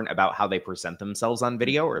different about how they present themselves on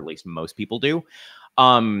video, or at least most people do.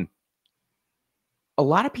 A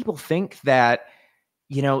lot of people think that,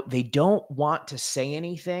 they don't want to say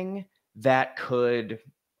anything that could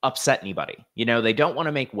upset anybody. They don't want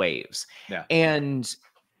to make waves. Yeah. And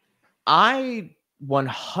I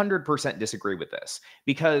 100% disagree with this,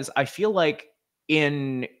 because I feel like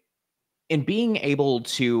in being able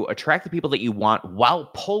to attract the people that you want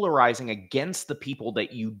while polarizing against the people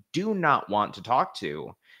that you do not want to talk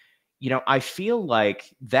to, I feel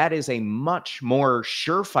like that is a much more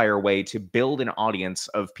surefire way to build an audience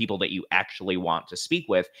of people that you actually want to speak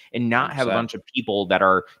with, and not have a bunch of people that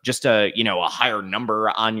are just a higher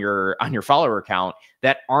number on your follower count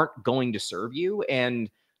that aren't going to serve you,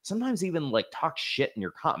 and sometimes even like talk shit in your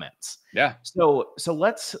comments. Yeah. So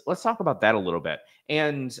let's talk about that a little bit.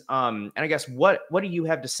 And I guess what do you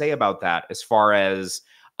have to say about that, as far as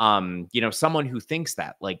someone who thinks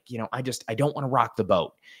that, like, I don't want to rock the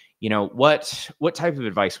boat. What type of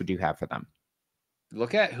advice would you have for them?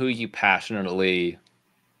 Look at who you passionately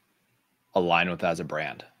align with as a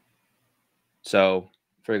brand. So,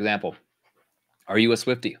 for example, are you a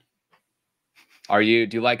Swiftie? Do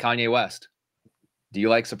you like Kanye West? Do you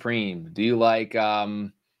like Supreme? Do you like a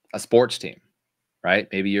sports team, right?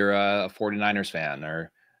 Maybe you're a 49ers fan,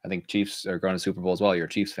 or I think Chiefs are going to Super Bowl as well. You're a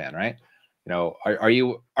Chiefs fan, right? Are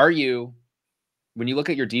you, when you look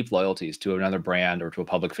at your deep loyalties to another brand or to a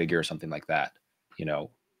public figure or something like that,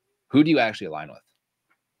 who do you actually align with?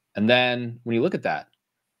 And then when you look at that,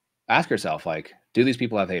 ask yourself, like, do these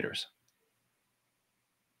people have haters?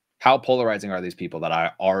 How polarizing are these people that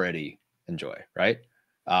I already enjoy, right?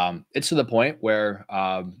 It's to the point where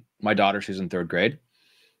my daughter, she's in third grade.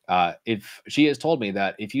 If she has told me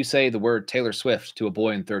that if you say the word Taylor Swift to a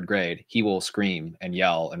boy in third grade, he will scream and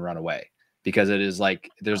yell and run away because it is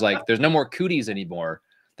like there's no more cooties anymore.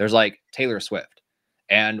 There's like Taylor Swift.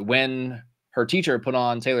 And when her teacher put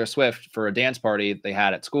on Taylor Swift for a dance party they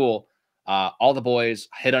had at school, all the boys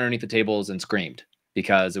hid underneath the tables and screamed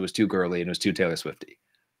because it was too girly and it was too Taylor Swifty.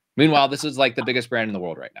 Meanwhile, this is like the biggest brand in the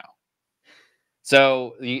world right now.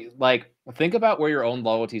 So, like, think about where your own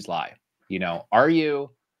loyalties lie. You know, are you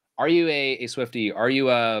a Swiftie? Are you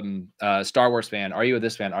a Star Wars fan? Are you a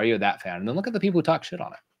this fan? Are you a that fan? And then look at the people who talk shit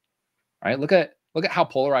on it. Right? Look at how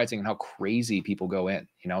polarizing and how crazy people go in.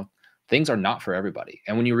 You know, things are not for everybody.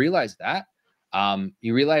 And when you realize that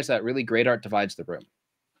really great art divides the room.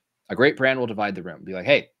 A great brand will divide the room. Be like,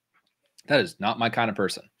 hey, that is not my kind of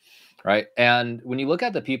person. Right. And when you look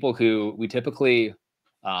at the people who we typically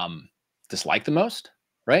dislike the most,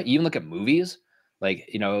 right? You even look at movies, like,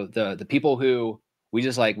 you know, the people who we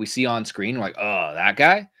just like, we see on screen, like, oh, that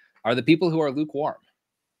guy, are the people who are lukewarm.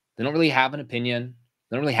 They don't really have an opinion.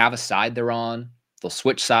 They don't really have a side they're on. They'll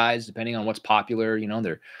switch sides depending on what's popular. You know,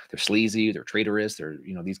 they're sleazy, they're traitorous, they're,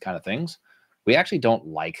 you know, these kind of things. We actually don't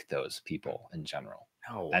like those people in general.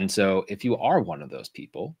 No. And so if you are one of those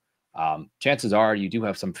people, chances are you do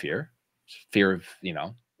have some fear of, you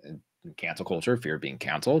know, cancel culture, fear of being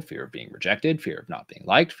canceled, fear of being rejected, fear of not being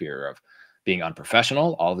liked, fear of being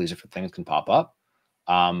unprofessional. All of these different things can pop up.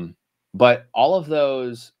 But all of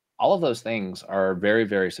those things are very,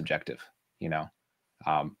 very subjective. You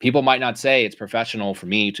know, people might not say it's professional for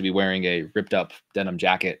me to be wearing a ripped up denim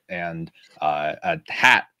jacket and a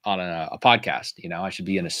hat on a podcast. You know, I should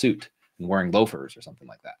be in a suit and wearing loafers or something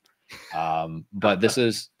like that. But this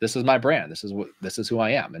is my brand. This is who I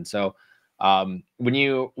am. And so when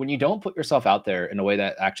you don't put yourself out there in a way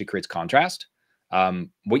that actually creates contrast,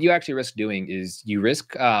 what you actually risk doing is you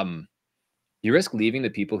risk leaving the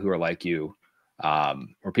people who are like you,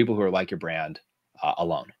 or people who are like your brand,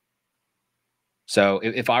 alone. So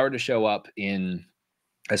if I were to show up in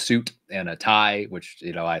a suit and a tie, which,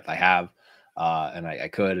 you know, I have, and I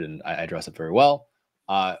could, and I dress up very well,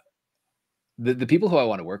 the people who I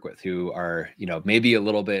want to work with, who are, you know, maybe a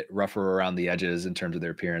little bit rougher around the edges in terms of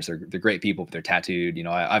their appearance, they're great people, but they're tattooed. You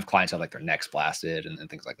know, I have clients who have like their necks blasted and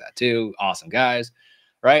things like that too. Awesome guys,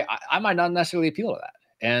 right? I might not necessarily appeal to that.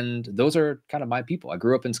 And those are kind of my people. I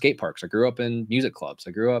grew up in skate parks. I grew up in music clubs.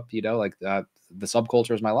 I grew up, you know, like the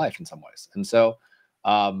subculture is my life in some ways. And so,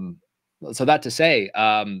 so that to say,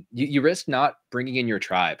 you risk not bringing in your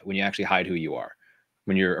tribe when you actually hide who you are,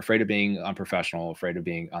 when you're afraid of being unprofessional, afraid of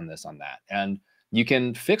being on this, on that. And you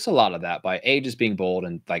can fix a lot of that by just being bold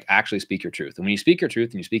and like actually speak your truth. And when you speak your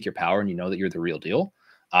truth and you speak your power and you know that you're the real deal,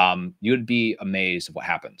 you'd be amazed at what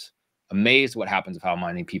happens. Amazed at what happens of how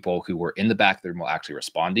many people who were in the back of the room will actually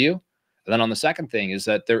respond to you. And then on the second thing is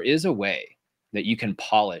that there is a way that you can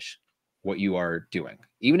polish what you are doing.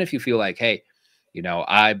 Even if you feel like, hey, you know,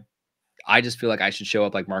 I just feel like I should show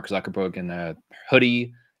up like Mark Zuckerberg in a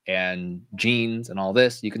hoodie and jeans and all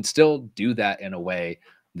this, you can still do that in a way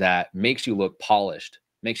that makes you look polished,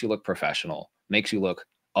 makes you look professional, makes you look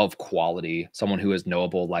of quality, someone who is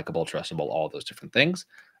knowable, likable, trustable, all those different things,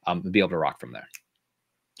 be able to rock from there.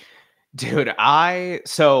 Dude, I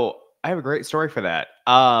have a great story for that.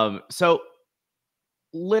 So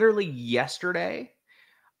literally yesterday,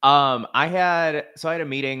 I had a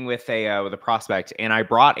meeting with a prospect, and I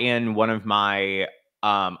brought in one of my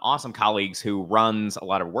awesome colleagues who runs a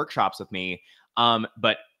lot of workshops with me.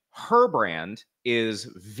 But her brand is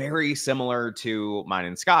very similar to mine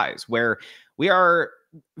and Sky's, where we are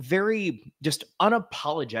very just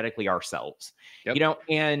unapologetically ourselves, Yep. you know,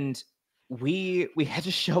 and we had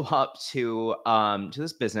to show up to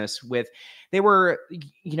this business with, they were,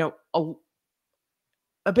 you know,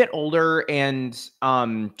 a bit older and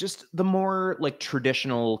just the more like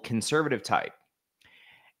traditional conservative type.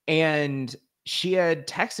 And she had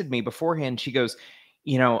texted me beforehand. She goes,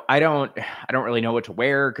 you know, I don't really know what to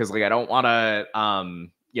wear, because like I don't want to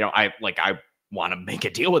you know, I want to make a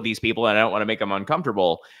deal with these people and I don't want to make them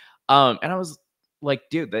uncomfortable. And I was like,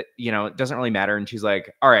 dude, that, you know, it doesn't really matter. And she's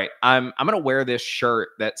like, all right, I'm gonna wear this shirt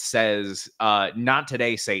that says not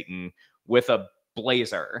today, Satan, with a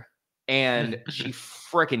blazer. And she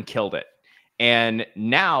freaking killed it. And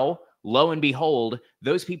now, lo and behold,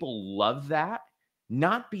 those people love that,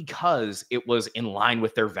 not because it was in line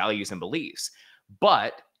with their values and beliefs,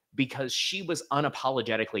 but because she was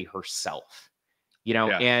unapologetically herself, you know.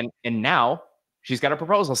 Yeah. And now she's got a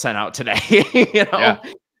proposal sent out today, you know? Yeah.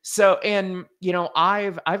 So, and you know,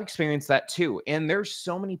 I've experienced that too. And there's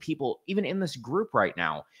so many people, even in this group right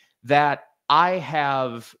now, that I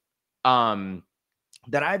have,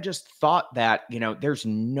 that I've just thought that, you know, there's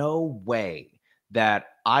no way that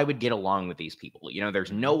I would get along with these people. You know,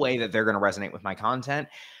 there's no way that they're going to resonate with my content.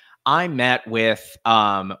 I met with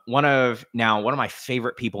one of my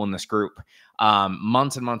favorite people in this group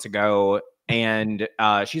months and months ago, and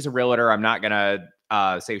she's a realtor. I'm not gonna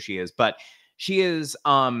say who she is, but she is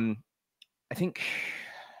I think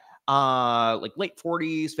like late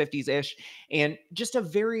 40s, 50s ish, and just a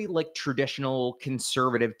very like traditional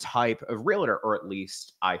conservative type of realtor, or at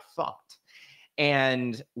least I thought.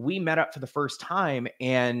 And we met up for the first time,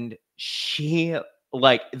 and she,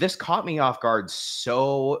 like, this caught me off guard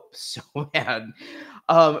so bad.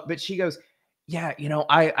 But she goes, yeah, you know,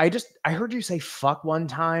 I heard you say fuck one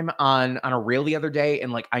time on a reel the other day,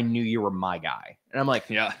 and like I knew you were my guy. And I'm like,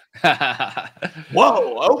 Yeah.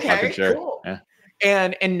 whoa, Fucking okay, sure. cool. Yeah.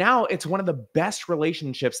 And now it's one of the best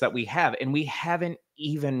relationships that we have, and we haven't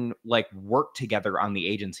even like worked together on the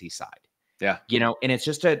agency side. Yeah. You know, and it's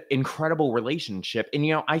just an incredible relationship. And,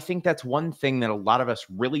 you know, I think that's one thing that a lot of us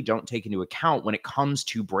really don't take into account when it comes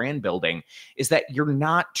to brand building, is that you're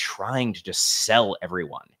not trying to just sell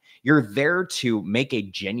everyone. You're there to make a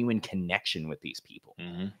genuine connection with these people.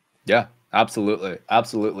 Mm-hmm. Yeah, absolutely.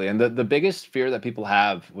 Absolutely. And the biggest fear that people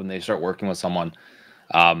have when they start working with someone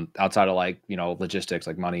outside of like, you know, logistics,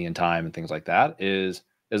 like money and time and things like that, is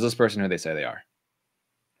this person who they say they are?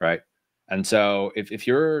 Right. And so if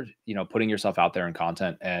you're, you know, putting yourself out there in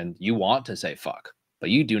content and you want to say fuck, but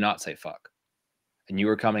you do not say fuck, and you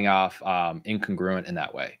are coming off incongruent in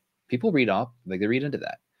that way, people read up, like they read into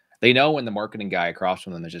that. They know when the marketing guy across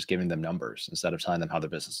from them is just giving them numbers instead of telling them how their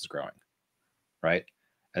business is growing. Right.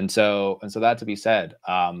 And so that to be said,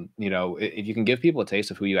 you know, if you can give people a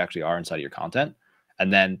taste of who you actually are inside of your content,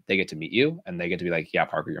 and then they get to meet you and they get to be like, yeah,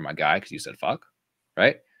 Parker, you're my guy because you said fuck.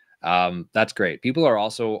 Right. That's great. People are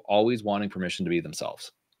also always wanting permission to be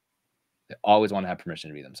themselves. They always want to have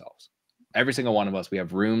permission to be themselves. Every single one of us, we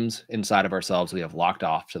have rooms inside of ourselves we have locked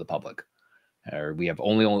off to the public, or we have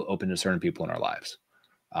only open to certain people in our lives.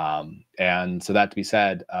 And so that to be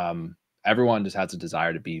said, everyone just has a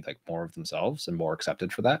desire to be like more of themselves and more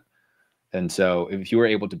accepted for that. And so if you were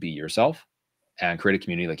able to be yourself and create a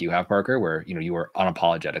community like you have, Parker, where, you know, you are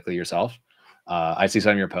unapologetically yourself. I see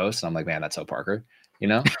some of your posts and I'm like, man, that's so Parker, you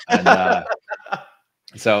know? And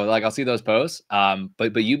so like, I'll see those posts.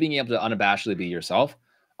 But you being able to unabashedly be yourself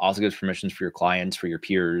also gives permissions for your clients, for your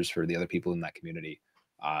peers, for the other people in that community,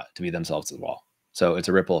 to be themselves as well. So it's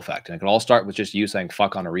a ripple effect. And it can all start with just you saying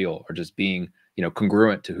fuck on a reel, or just being, you know,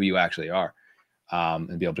 congruent to who you actually are,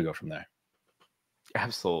 and be able to go from there.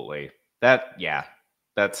 Absolutely.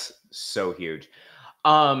 That's so huge.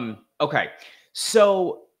 Okay.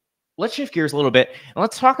 So let's shift gears a little bit and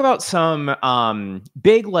let's talk about some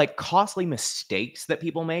big, like, costly mistakes that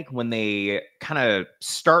people make when they kind of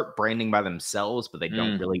start branding by themselves, but they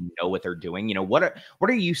don't really know what they're doing. You know, what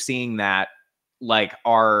are you seeing that like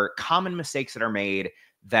are common mistakes that are made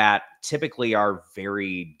that typically are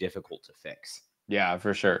very difficult to fix? Yeah,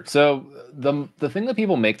 for sure. So the thing that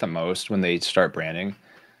people make the most when they start branding,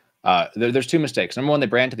 there's two mistakes. Number one, they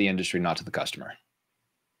brand to the industry, not to the customer.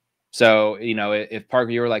 So, you know, if Parker,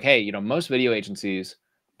 you were like, hey, you know, most video agencies,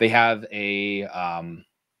 they have a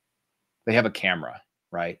camera,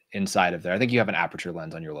 right, inside of there. I think you have an aperture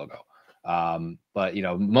lens on your logo. But you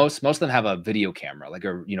know, most of them have a video camera, like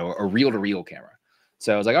a, you know, a reel-to-reel camera.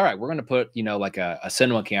 So I was like, all right, we're going to put, you know, like a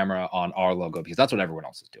cinema camera on our logo because that's what everyone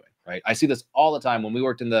else is doing, right? I see this all the time when we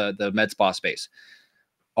worked in the med spa space,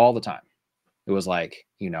 all the time. It was like,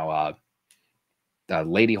 you know, a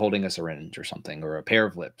lady holding a syringe or something, or a pair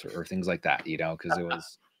of lips, or things like that, you know, because it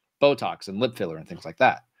was Botox and lip filler and things like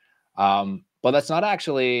that. But that's not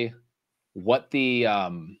actually what the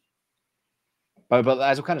but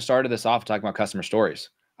as we kind of started this off talking about customer stories,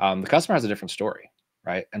 the customer has a different story,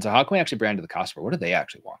 right? And so how can we actually brand to the customer? What do they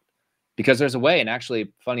actually want? Because there's a way, and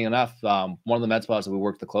actually, funny enough, one of the med spas that we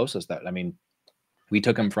worked the closest, that, I mean, we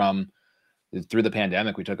took them from, through the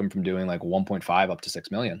pandemic, we took them from doing like 1.5 up to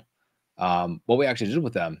 6 million. What we actually did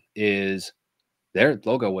with them is their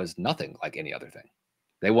logo was nothing like any other thing.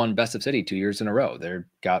 They won Best of City 2 years in a row. They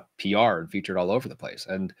got PR and featured all over the place.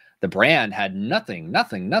 And the brand had nothing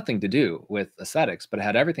to do with aesthetics, but it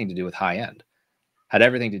had everything to do with high end. Had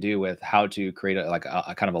everything to do with how to create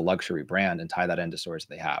a kind of a luxury brand and tie that into stores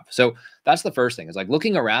that they have. So that's the first thing, is like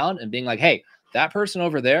looking around and being like, hey, that person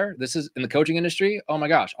over there, this is in the coaching industry. Oh my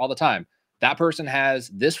gosh, all the time. That person has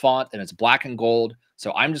this font and it's black and gold.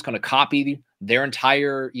 So I'm just going to copy their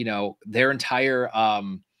entire,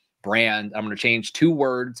 brand. I'm going to change 2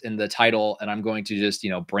 words in the title and I'm going to just,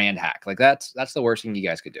 brand hack. Like that's the worst thing you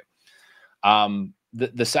guys could do.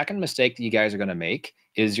 The second mistake that you guys are going to make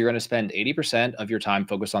is you're going to spend 80% of your time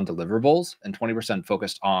focused on deliverables and 20%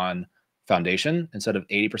 focused on foundation instead of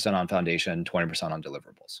 80% on foundation, 20% on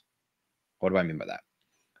deliverables. What do I mean by that?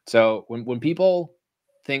 So when people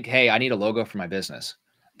think, hey, I need a logo for my business,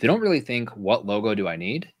 they don't really think, what logo do I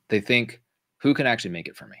need? They think, who can actually make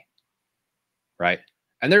it for me? Right.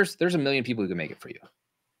 And there's a million people who can make it for you.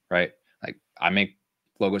 Right. Like I make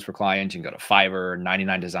logos for clients. You can go to Fiverr,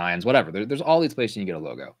 99 Designs, whatever. There's all these places you can get a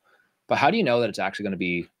logo. But how do you know that it's actually going to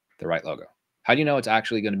be the right logo? How do you know it's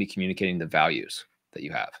actually going to be communicating the values that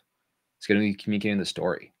you have? It's going to be communicating the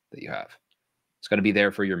story that you have. It's going to be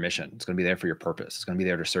there for your mission. It's going to be there for your purpose. It's going to be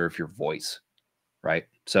there to serve your voice, right?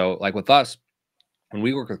 So like with us, when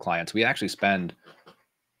we work with clients, we actually spend,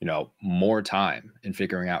 more time in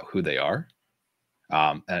figuring out who they are.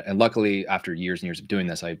 And luckily, after years and years of doing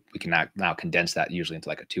this, we can now condense that usually into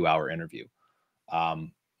like a 2-hour interview.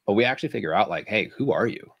 But we actually figure out like, hey, who are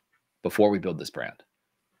you before we build this brand?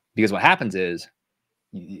 Because what happens is,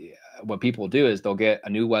 what people do is they'll get a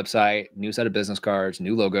new website, new set of business cards,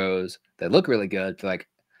 new logos that look really good. They're like,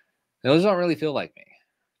 those don't really feel like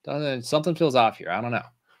me. Something feels off here. I don't know.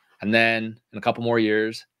 And then in a couple more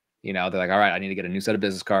years, they're like, all right, I need to get a new set of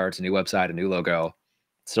business cards, a new website, a new logo.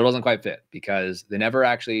 Still doesn't quite fit because they never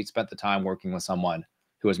actually spent the time working with someone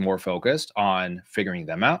who is more focused on figuring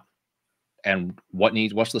them out and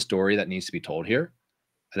what's the story that needs to be told here.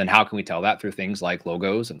 And then how can we tell that through things like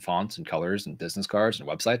logos and fonts and colors and business cards and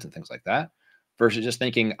websites and things like that, versus just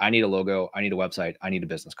thinking, I need a logo, I need a website, I need a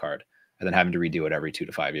business card, and then having to redo it every 2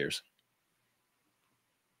 to 5 years.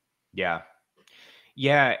 Yeah.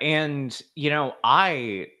 Yeah. And,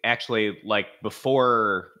 I actually, like,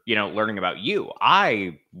 before, learning about you,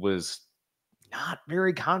 I was not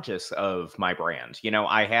very conscious of my brand.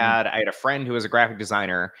 I had a friend who was a graphic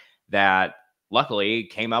designer that luckily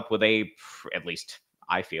came up with at least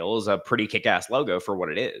I feel, is a pretty kick-ass logo for what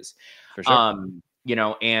it is. For sure.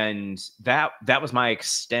 And that was my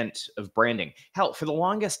extent of branding. Hell, for the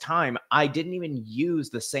longest time, I didn't even use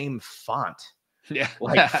the same font. Yeah.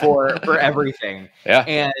 Like for everything. Yeah.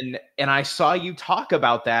 And I saw you talk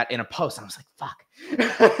about that in a post. And I was like, fuck.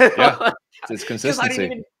 Yeah. It's consistency.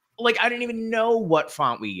 I didn't even know what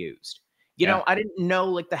font we used. I didn't know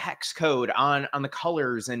like the hex code on the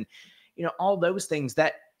colors and all those things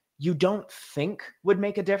that you don't think would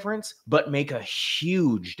make a difference, but make a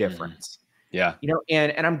huge difference. Yeah.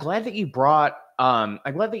 And I'm glad that you brought up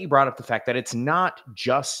the fact that it's not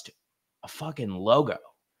just a fucking logo.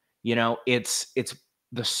 It's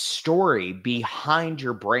the story behind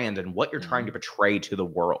your brand and what you're trying to portray to the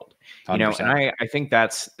world. 100%. And I think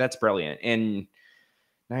that's brilliant. And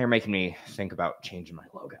now you're making me think about changing my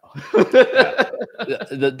logo.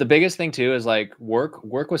 The biggest thing too is like work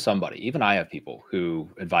with somebody. Even I have people who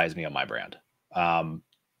advise me on my brand.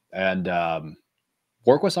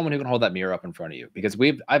 Work with someone who can hold that mirror up in front of you, because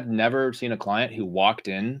I've never seen a client who walked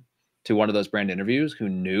in to one of those brand interviews who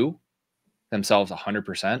knew themselves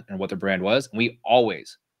 100% and what their brand was. And we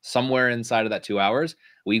always, somewhere inside of that 2 hours,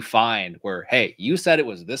 we find where, hey, you said it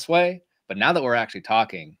was this way, but now that we're actually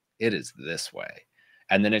talking, it is this way.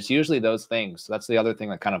 And then it's usually those things. So that's the other thing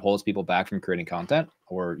that kind of holds people back from creating content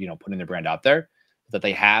or, putting their brand out there, that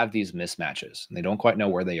they have these mismatches and they don't quite know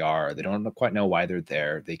where they are. They don't quite know why they're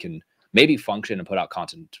there. They can maybe function and put out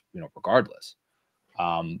content, regardless.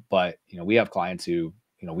 But, we have clients who,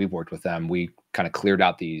 we've worked with them. We kind of cleared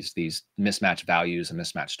out these mismatched values and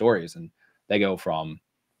mismatched stories. And they go from,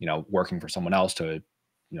 working for someone else to,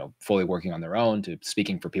 fully working on their own, to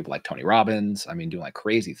speaking for people like Tony Robbins. I mean, doing like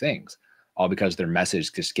crazy things, all because their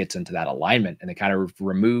message just gets into that alignment and they kind of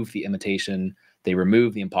remove the imitation. They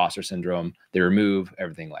remove the imposter syndrome. They remove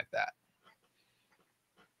everything like that.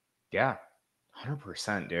 Yeah,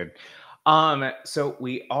 100%, dude. So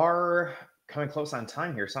we are coming close on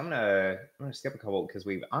time here, so I'm gonna skip a couple because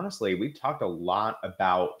we've talked a lot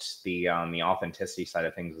about the authenticity side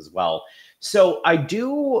of things as well. So I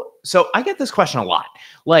get this question a lot,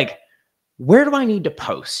 like, where do I need to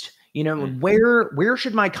post? Where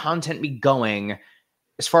should my content be going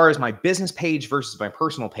as far as my business page versus my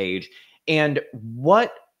personal page, and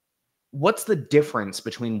what's the difference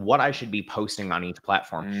between what I should be posting on each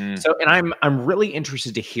platform? So, and I'm really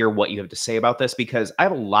interested to hear what you have to say about this, because I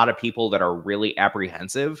have a lot of people that are really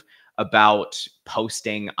apprehensive about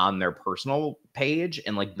posting on their personal page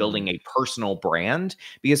and like building a personal brand,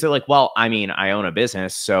 because they're like, well, I mean, I own a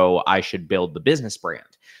business, so I should build the business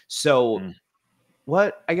brand. So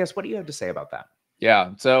what do you have to say about that?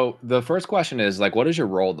 Yeah. So the first question is like, what is your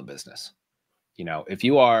role in the business? If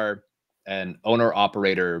you are an owner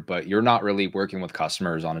operator, but you're not really working with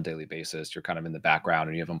customers on a daily basis, you're kind of in the background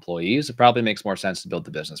and you have employees, it probably makes more sense to build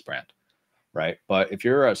the business brand, right? But if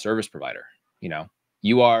you're a service provider, you know,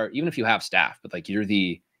 you are, even if you have staff, but like you're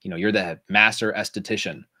the master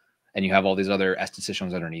esthetician and you have all these other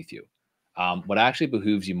estheticians underneath you. What actually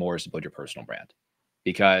behooves you more is to build your personal brand.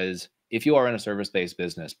 Because if you are in a service-based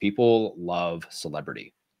business, people love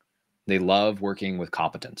celebrity. They love working with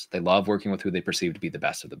competence. They love working with who they perceive to be the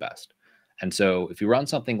best of the best. And so if you run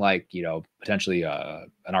something like, potentially an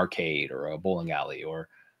arcade or a bowling alley or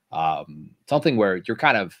something where you're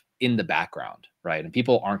kind of in the background, right? And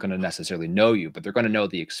people aren't going to necessarily know you, but they're going to know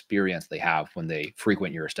the experience they have when they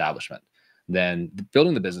frequent your establishment, then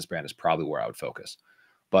building the business brand is probably where I would focus.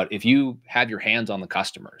 But if you have your hands on the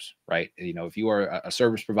customers, right? If you are a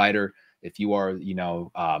service provider, if you are,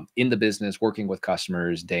 in the business, working with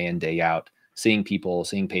customers day in, day out, seeing people,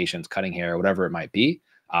 seeing patients, cutting hair, whatever it might be,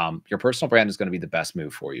 your personal brand is going to be the best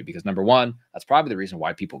move for you because number one, that's probably the reason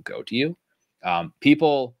why people go to you.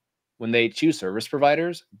 People, when they choose service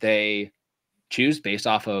providers, they choose based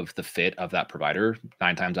off of the fit of that provider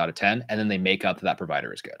 9 times out of 10, and then they make up that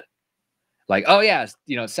provider is good. Like, oh yeah,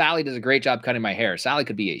 Sally does a great job cutting my hair. Sally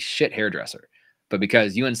could be a shit hairdresser, but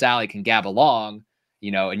because you and Sally can gab along,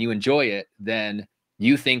 and you enjoy it, then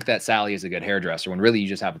you think that Sally is a good hairdresser when really you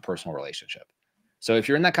just have a personal relationship. So if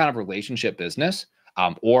you're in that kind of relationship business,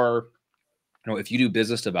 or if you do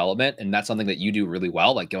business development and that's something that you do really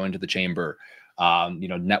well, like going to the chamber,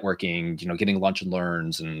 networking, getting lunch and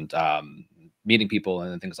learns and meeting people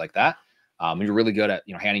and things like that. And you're really good at,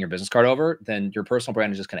 handing your business card over, then your personal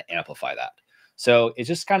brand is just going to amplify that. So it's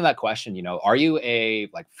just kind of that question, are you a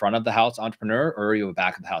like front of the house entrepreneur or are you a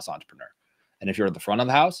back of the house entrepreneur? And if you're at the front of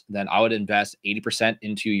the house, then I would invest 80%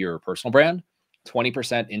 into your personal brand,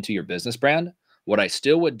 20% into your business brand. What I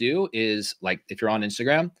still would do is like, if you're on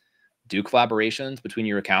Instagram, do collaborations between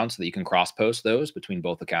your accounts so that you can cross post those between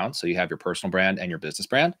both accounts. So you have your personal brand and your business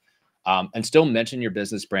brand, and still mention your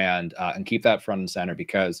business brand and keep that front and center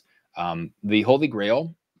because the holy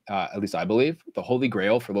grail, at least I believe, the holy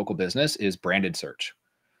grail for local business is branded search.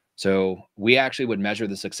 So we actually would measure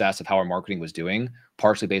the success of how our marketing was doing,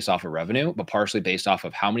 partially based off of revenue, but partially based off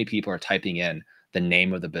of how many people are typing in the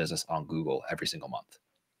name of the business on Google every single month.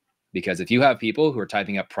 Because if you have people who are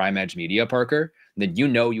typing up Prime Edge Media Parker, then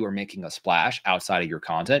you are making a splash outside of your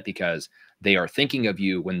content because they are thinking of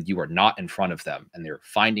you when you are not in front of them and they're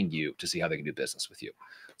finding you to see how they can do business with you.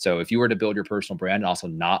 So if you were to build your personal brand and also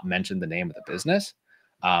not mention the name of the business,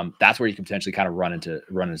 that's where you can potentially kind of run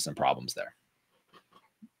into some problems there.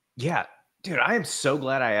 Yeah, dude, I am so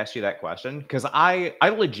glad I asked you that question because I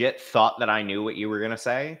legit thought that I knew what you were going to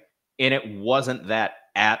say, and it wasn't that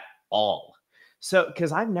at all. So,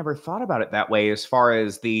 because I've never thought about it that way as far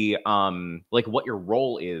as the like what your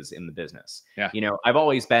role is in the business. Yeah. I've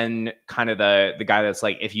always been kind of the guy that's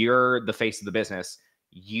like, if you're the face of the business,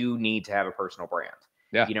 you need to have a personal brand.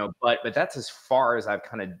 Yeah. But that's as far as I've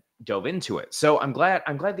kind of dove into it. So I'm glad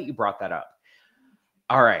that you brought that up.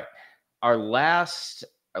 All right. Our last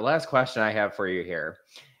question I have for you here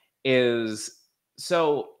is,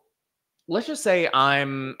 so let's just say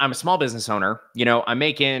I'm a small business owner, I'm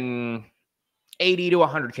making 80 to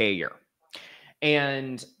 100K a year.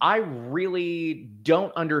 And I really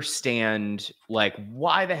don't understand like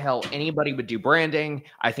why the hell anybody would do branding.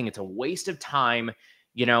 I think it's a waste of time,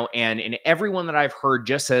 and everyone that I've heard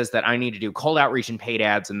just says that I need to do cold outreach and paid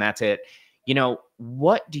ads and that's it.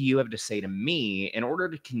 What do you have to say to me in order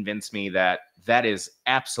to convince me that that is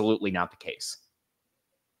absolutely not the case?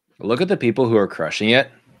 Look at the people who are crushing it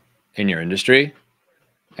in your industry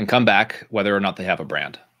and come back whether or not they have a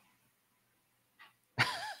brand.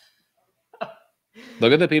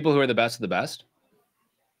 Look at the people who are the best of the best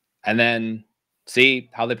and then see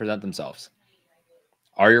how they present themselves.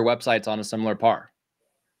 Are your websites on a similar par?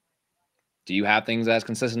 Do you have things as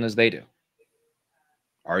consistent as they do?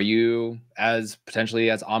 Are you as potentially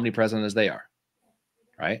as omnipresent as they are?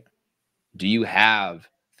 Right? Do you have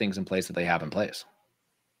things in place that they have in place?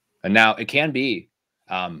 And now it can be,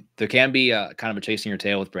 there can be a kind of a chasing your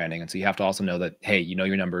tail with branding. And so you have to also know that, hey,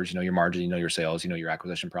 your numbers, your margin, your sales, your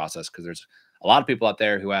acquisition process. Because there's a lot of people out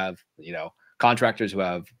there who have, contractors who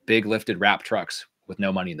have big lifted wrap trucks with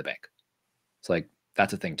no money in the bank. It's like,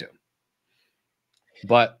 that's a thing too.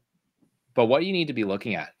 But what you need to be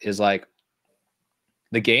looking at is like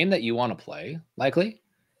the game that you want to play, likely,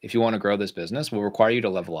 if you want to grow this business, will require you to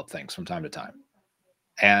level up things from time to time.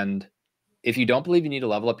 And if you don't believe you need to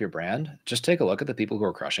level up your brand, just take a look at the people who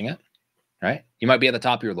are crushing it, right? You might be at the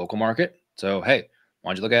top of your local market. So, hey, Why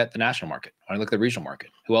don't you look at the national market? Why don't you look at the regional market?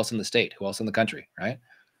 Who else in the state? Who else in the country, right?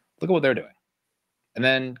 Look at what they're doing. And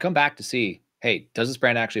then come back to see, hey, does this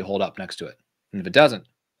brand actually hold up next to it? And if it doesn't,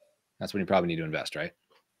 that's when you probably need to invest, right?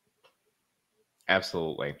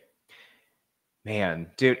 Absolutely. Man,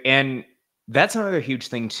 dude. And that's another huge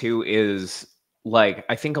thing too, is like,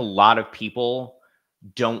 I think a lot of people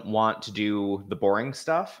don't want to do the boring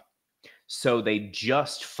stuff. So they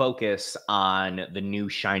just focus on the new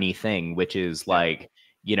shiny thing, which is like,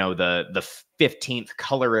 the 15th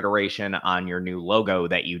color iteration on your new logo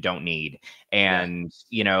that you don't need. And,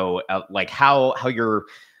 like how your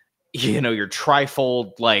your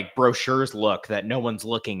trifold like brochures look that no one's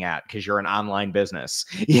looking at because you're an online business,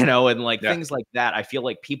 and like things like that. I feel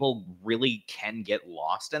like people really can get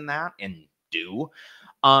lost in that and do.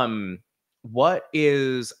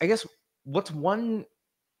 What's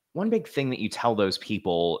one big thing that you tell those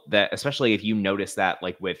people, that especially if you notice that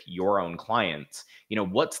like with your own clients,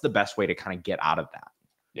 what's the best way to kind of get out of that?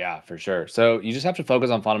 Yeah, for sure. So you just have to focus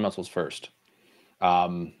on fundamentals first.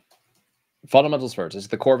 Fundamentals first. It's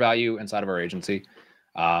the core value inside of our agency.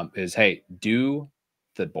 Is, hey, do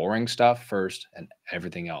the boring stuff first and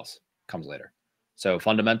everything else comes later. So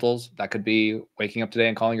fundamentals, that could be waking up today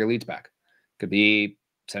and calling your leads back. Could be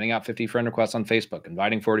sending out 50 friend requests on Facebook,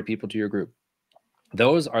 inviting 40 people to your group.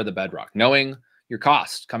 Those are the bedrock. Knowing your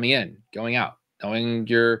costs coming in, going out, knowing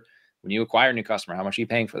when you acquire a new customer, how much are you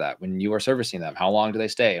paying for that? When you are servicing them, how long do they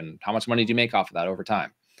stay? And how much money do you make off of that over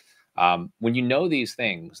time? When you know these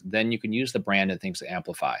things, then you can use the brand and things to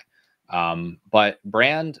amplify. But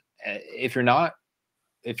brand, if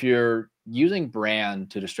you're using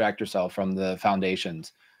brand to distract yourself from the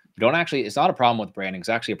foundations, it's not a problem with branding. It's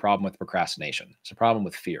actually a problem with procrastination. It's a problem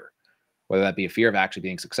with fear, whether that be a fear of actually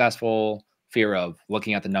being successful, fear of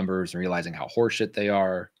looking at the numbers and realizing how horseshit they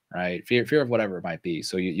are, right? Fear of whatever it might be.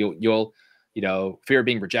 So you'll fear of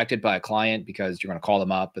being rejected by a client because you're going to call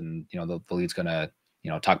them up and, the lead's going to,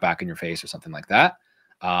 talk back in your face or something like that.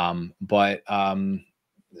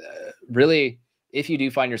 Really, if you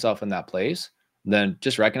do find yourself in that place, then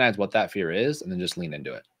just recognize what that fear is and then just lean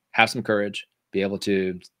into it. Have some courage, be able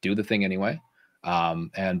to do the thing anyway,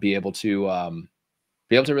 and be able to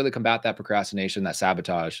really combat that procrastination, that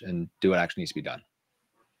sabotage, and do what actually needs to be done.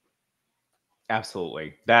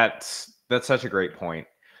 Absolutely. That's such a great point.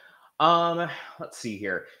 Let's see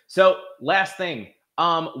here. So last thing,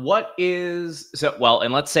 and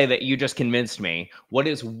let's say that you just convinced me. What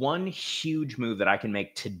is one huge move that I can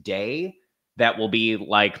make today that will be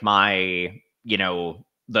like my, the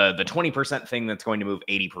 20% thing that's going to move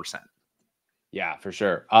 80%? Yeah, for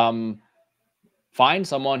sure. Find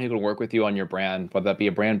someone who can work with you on your brand, whether that be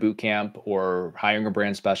a brand boot camp or hiring a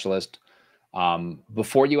brand specialist.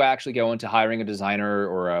 Before you actually go into hiring a designer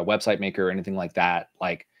or a website maker or anything like that,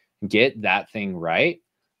 like get that thing right.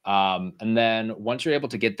 And then once you're able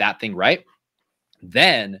to get that thing right,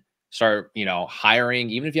 then start, hiring,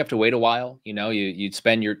 even if you have to wait a while, you'd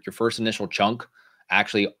spend your first initial chunk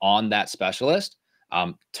actually on that specialist.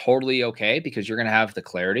 Totally okay, because you're going to have the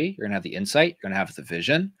clarity, you're going to have the insight, you're going to have the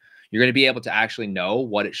vision. You're going to be able to actually know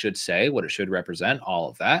what it should say, what it should represent, all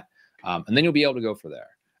of that. And then you'll be able to go for there.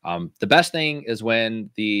 The best thing is when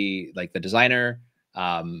the designer,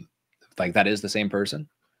 that is the same person,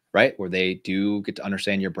 right? Where they do get to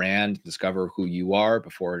understand your brand, discover who you are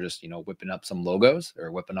before just, whipping up some logos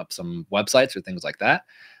or whipping up some websites or things like that,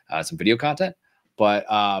 some video content. But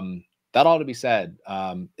that all to be said,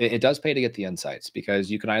 it does pay to get the insights, because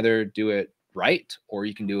you can either do it right or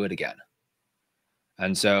you can do it again.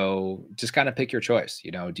 And so just kind of pick your choice.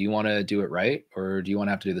 Do you want to do it right, or do you want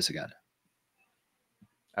to have to do this again?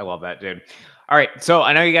 I love that, dude. All right. So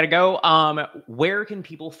I know you got to go. Where can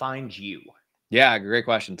people find you? Yeah, great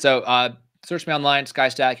question. So search me online,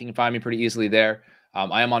 SkyStack. You can find me pretty easily there.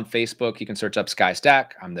 I am on Facebook. You can search up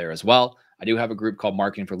SkyStack. I'm there as well. I do have a group called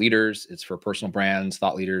Marketing for Leaders. It's for personal brands,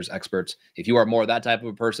 thought leaders, experts. If you are more that type of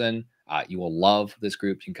a person, you will love this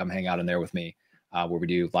group. You can come hang out in there with me, where we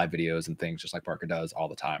do live videos and things just like Parker does all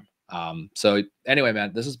the time. So anyway,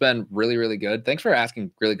 man, this has been really, really good. Thanks for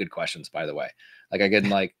asking really good questions, by the way.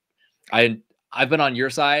 I've been on your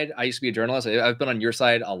side. I used to be a journalist. I've been on your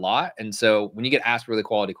side a lot. And so when you get asked really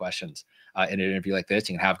quality questions in an interview like this,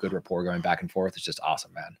 you can have good rapport going back and forth. It's just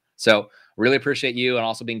awesome, man. So really appreciate you, and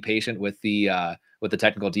also being patient with the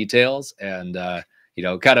technical details, and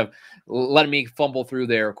kind of letting me fumble through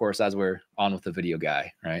there, of course, as we're on with the video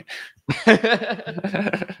guy, right?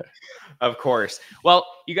 Of course. Well,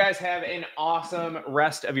 you guys have an awesome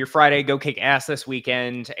rest of your Friday. Go kick ass this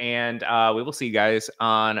weekend, and we will see you guys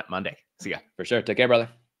on Monday. See ya. For sure. Take care, brother.